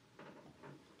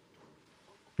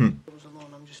 I was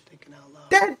alone. I'm just thinking out loud.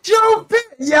 That Joe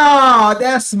Y'all,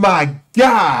 that's my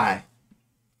guy.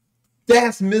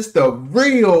 That's Mr.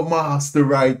 Real Monster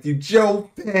right there, Joe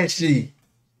Pesci.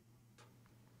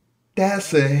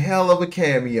 That's a hell of a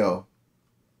cameo.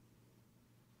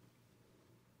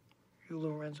 You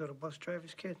Lorenzo, the bus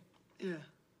driver's kid? Yeah.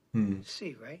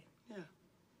 C, right? Yeah.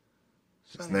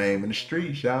 His name in the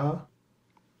streets, y'all.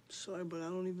 Sorry, but I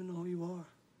don't even know who you are.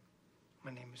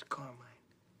 My name is Carmine.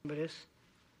 Remember this?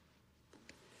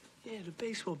 Yeah, the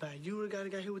baseball bat. You were the guy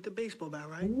that got hit with the baseball bat,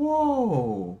 right?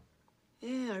 Whoa.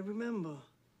 Yeah, I remember.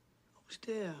 I was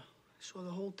there. I saw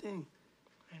the whole thing.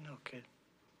 I know, kid.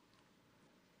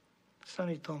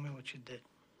 Sonny told me what you did.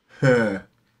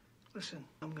 Listen,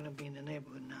 I'm gonna be in the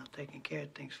neighborhood now, taking care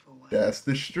of things for a while. That's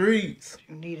the streets. If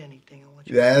you need anything, I want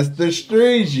you That's the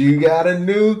streets. You got a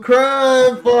new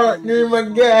crime partner, my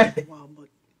guy. Wow, but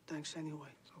thanks anyway.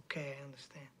 It's okay, I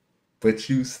understand. But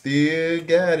you still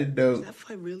got it, though. Is that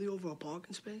fight really over a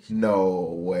parking space? No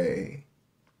way.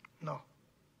 No.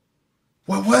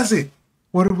 What was it?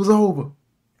 What it was over?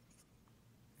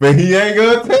 But he ain't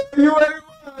gonna tell you what it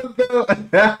was, though.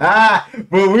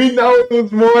 But we know it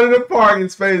was more than a parking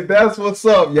space. That's what's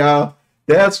up, y'all.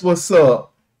 That's what's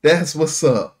up. That's what's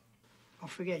up. Don't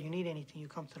forget, you need anything, you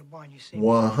come to the barn, you see.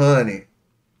 100.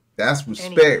 That's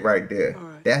respect right there.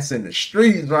 Right. That's in the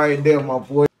streets right there, my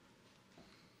boy.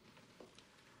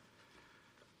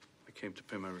 I came to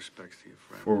pay my respects to your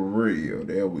friend. For real.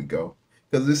 There we go.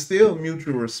 Because it's still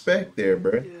mutual respect there,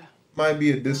 bro. Yeah. Might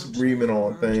be a disagreement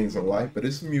on things in life, but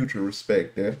it's mutual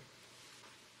respect there.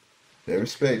 They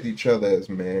respect each other as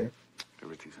man.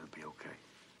 Everything's gonna be okay.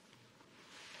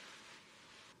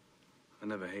 I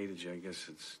never hated you. I guess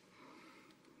it's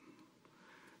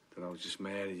that I was just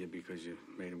mad at you because you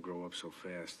made him grow up so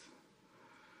fast.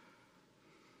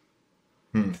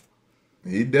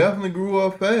 He definitely grew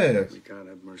up fast. May God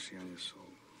have mercy on your soul.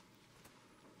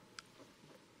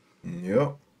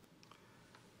 Yep.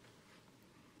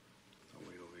 I'll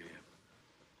wait over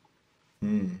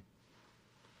here.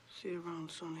 See you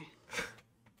around, Sonny.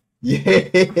 Yeah.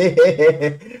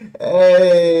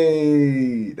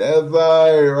 Hey, that's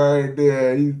all right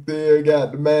there. He still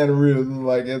got the mannerisms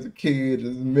like as a kid,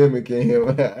 just mimicking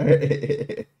him.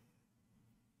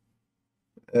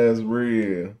 That's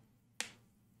real.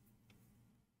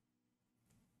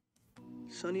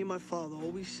 Sonny and my father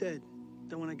always said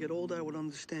that when I get older, I would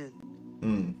understand.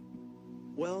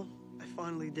 Well, I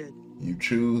finally did. You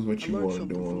choose what you want to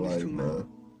do in life, man.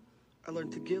 I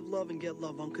learned to give love and get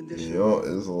love unconditionally. Yo,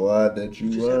 there's a lot that you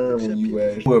learn when you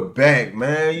actually... We're back,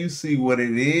 man. You see what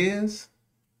it is?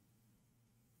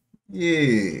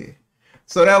 Yeah.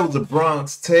 So that was a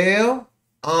Bronx Tale.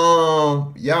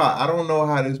 Y'all, I don't know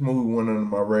how this movie went under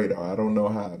my radar. I don't know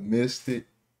how I missed it.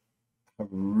 I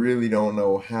really don't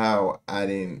know how I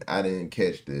didn't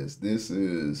catch this. This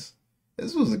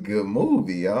was a good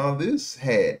movie, y'all. This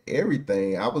had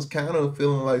everything. I was kind of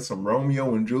feeling like some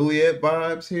Romeo and Juliet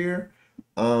vibes here.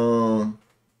 Wow.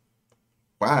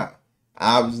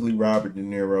 Obviously Robert De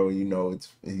Niro, you know,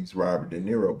 he's Robert De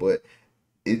Niro, but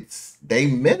they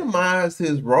minimized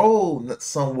his role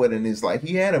somewhat in this. Like,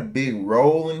 he had a big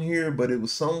role in here, but it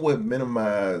was somewhat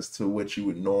minimized to what you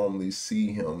would normally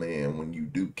see him in when you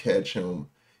do catch him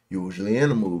usually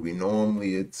in a movie.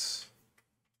 Normally it's,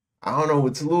 I don't know,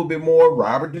 it's a little bit more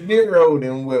Robert De Niro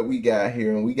than what we got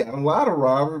here. And we got a lot of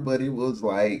Robert, but it was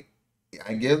like,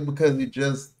 I guess because it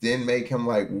just didn't make him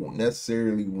like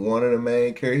necessarily one of the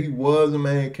main characters. He was a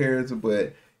main character,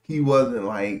 but he wasn't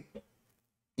like,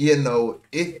 you know,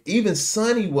 even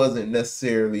Sonny wasn't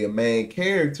necessarily a main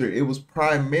character. It was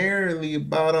primarily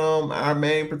about our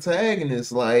main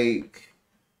protagonist, like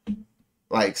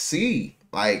C.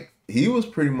 Like, he was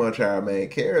pretty much our main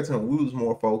character, and we was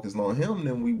more focused on him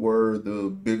than we were the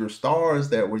bigger stars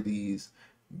that were these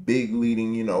big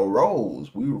leading,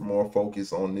 roles. We were more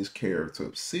focused on this character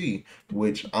of C,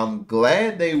 which I'm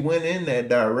glad they went in that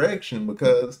direction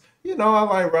because, I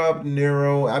like Robert De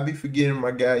Niro. I be forgetting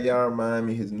my guy, y'all remind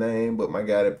me his name, but my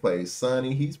guy that plays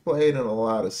Sonny, he's played in a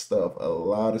lot of stuff, I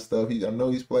know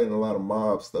he's played in a lot of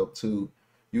mob stuff too.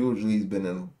 Usually he's been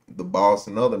in The Boss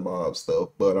and other mob stuff,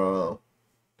 but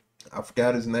I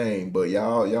forgot his name, but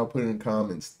y'all put in the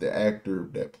comments the actor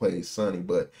that plays Sonny.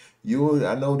 But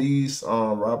I know these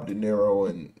Robert De Niro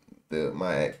and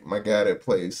my guy that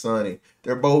plays Sonny,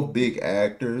 they're both big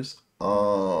actors.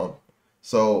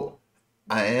 So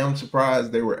I am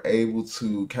surprised they were able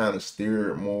to kind of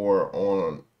steer it more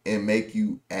on and make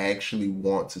you actually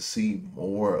want to see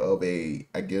more of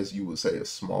I guess you would say a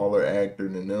smaller actor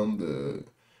than them, the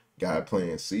guy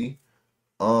playing C.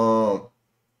 Um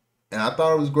and I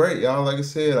thought it was great, y'all. Like I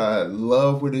said, I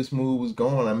love where this movie was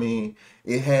going. I mean,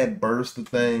 it had bursts of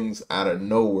things out of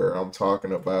nowhere. I'm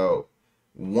talking about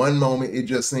one moment, it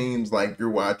just seems like you're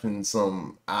watching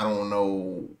some, I don't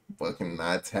know, fucking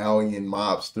Italian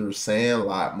mobster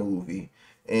Sandlot movie.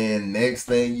 And next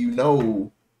thing you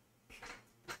know,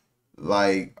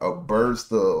 like a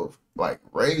burst of like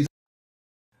race.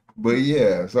 But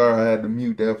yeah, sorry I had to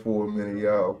mute that for a minute,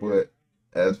 y'all. But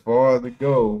as far as it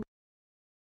goes,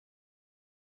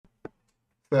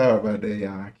 sorry about that,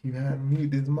 y'all. I keep having to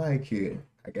mute this mic here.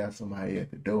 I got somebody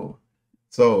at the door.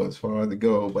 So as far as it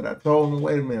goes, but I told him,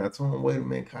 wait a minute. Cause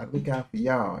I look out for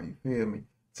y'all. You feel me?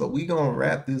 So we gonna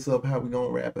wrap this up. How we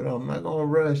gonna wrap it up? I'm not gonna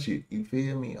rush it. You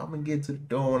feel me? I'm gonna get to the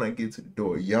door when I get to the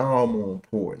door. Y'all more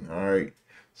important. All right.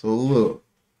 So look,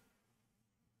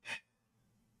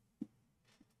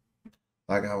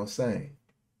 like I was saying,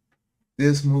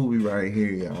 this movie right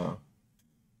here, y'all.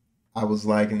 I was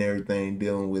liking everything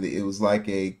dealing with it. It was like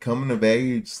a coming of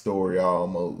age story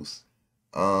almost.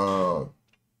 Um,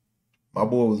 my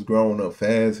boy was growing up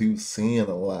fast. He was seeing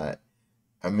a lot.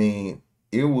 I mean,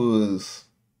 it was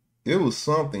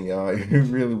something, y'all. It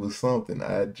really was something.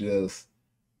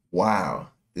 Wow,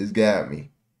 this got me.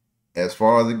 As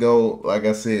far as it go, like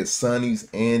I said, Sonny's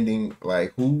ending,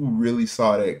 like who really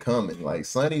saw that coming? Like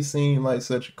Sonny seemed like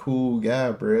such a cool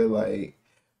guy, bro. Like,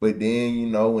 but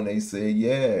then when they said,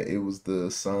 yeah, it was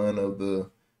the son of the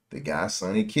guy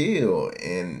Sonny killed,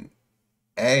 and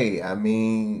hey, I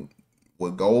mean,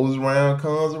 what goes around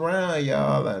comes around,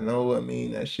 y'all. I know, I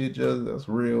mean, that shit that's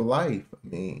real life. I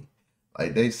mean,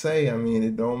 like they say, I mean,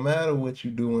 it don't matter what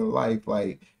you do in life.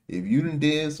 Like, if you done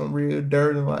did some real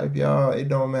dirt in life, y'all, it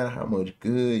don't matter how much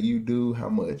good you do, how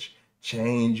much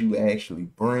change you actually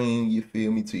bring, you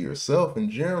feel me, to yourself in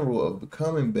general of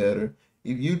becoming better.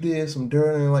 If you did some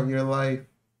dirt in like your life,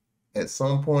 at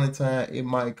some point in time, it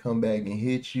might come back and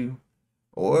hit you,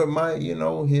 or it might,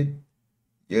 hit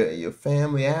your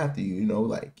family after you,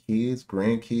 like kids,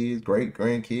 grandkids, great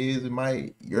grandkids. It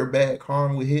might your bad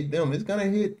karma will hit them. It's gonna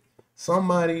hit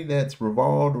somebody that's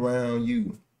revolved around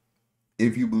you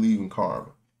if you believe in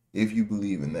karma, if you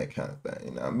believe in that kind of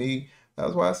thing. I mean,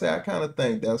 that's why I say I kind of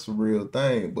think that's a real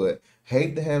thing, but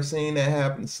hate to have seen that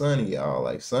happen to Sonny, y'all.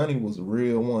 Like Sonny was a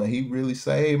real one. He really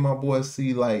saved my boy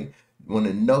C. Like when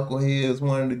the knuckleheads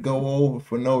wanted to go over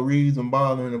for no reason,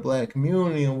 bothering the black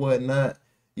community and whatnot,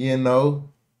 you know,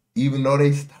 even though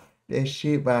they started that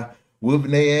shit by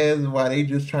whooping their ass while they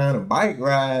just trying to bike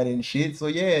ride and shit. So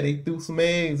yeah, they threw some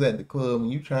eggs at the club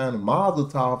and you trying to mazel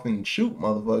tov and shoot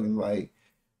motherfuckers. Like,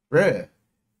 bruh,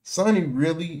 Sonny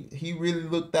he really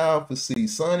looked out for C.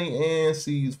 Sonny and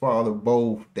C's father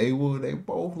both. They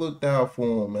both looked out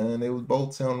for him, man. They was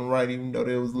both telling him right, even though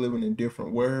they was living in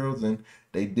different worlds and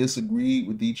they disagreed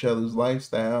with each other's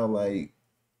lifestyle, like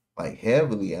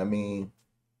heavily. I mean,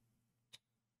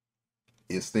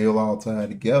 it's still all tied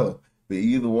together. But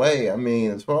either way, I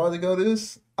mean, as far as it go,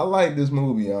 I like this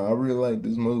movie, y'all. I really like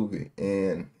this movie,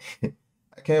 and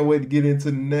I can't wait to get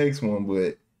into the next one.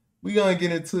 But we gonna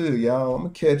get into it, y'all. I'm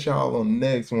gonna catch y'all on the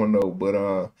next one though. But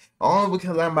only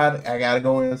because I gotta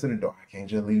go answer the door. I can't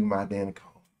just leave my damn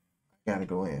call. I gotta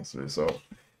go answer it. So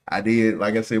I did,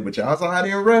 like I said, but y'all saw I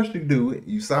didn't rush to do it.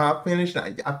 You saw I finished.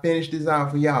 I finished this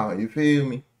out for y'all. You feel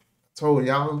me? I told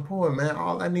y'all important, man.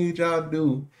 All I need y'all to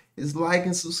do is like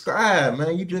and subscribe,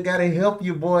 man. You just gotta help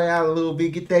your boy out a little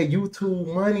bit. Get that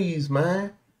YouTube monies,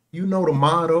 man. You know the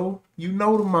motto. You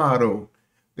know the motto.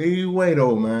 Anyway,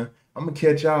 though, man, I'm gonna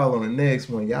catch y'all on the next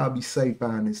one. Y'all be safe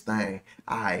on this thing.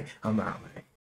 All right, I'm out, man.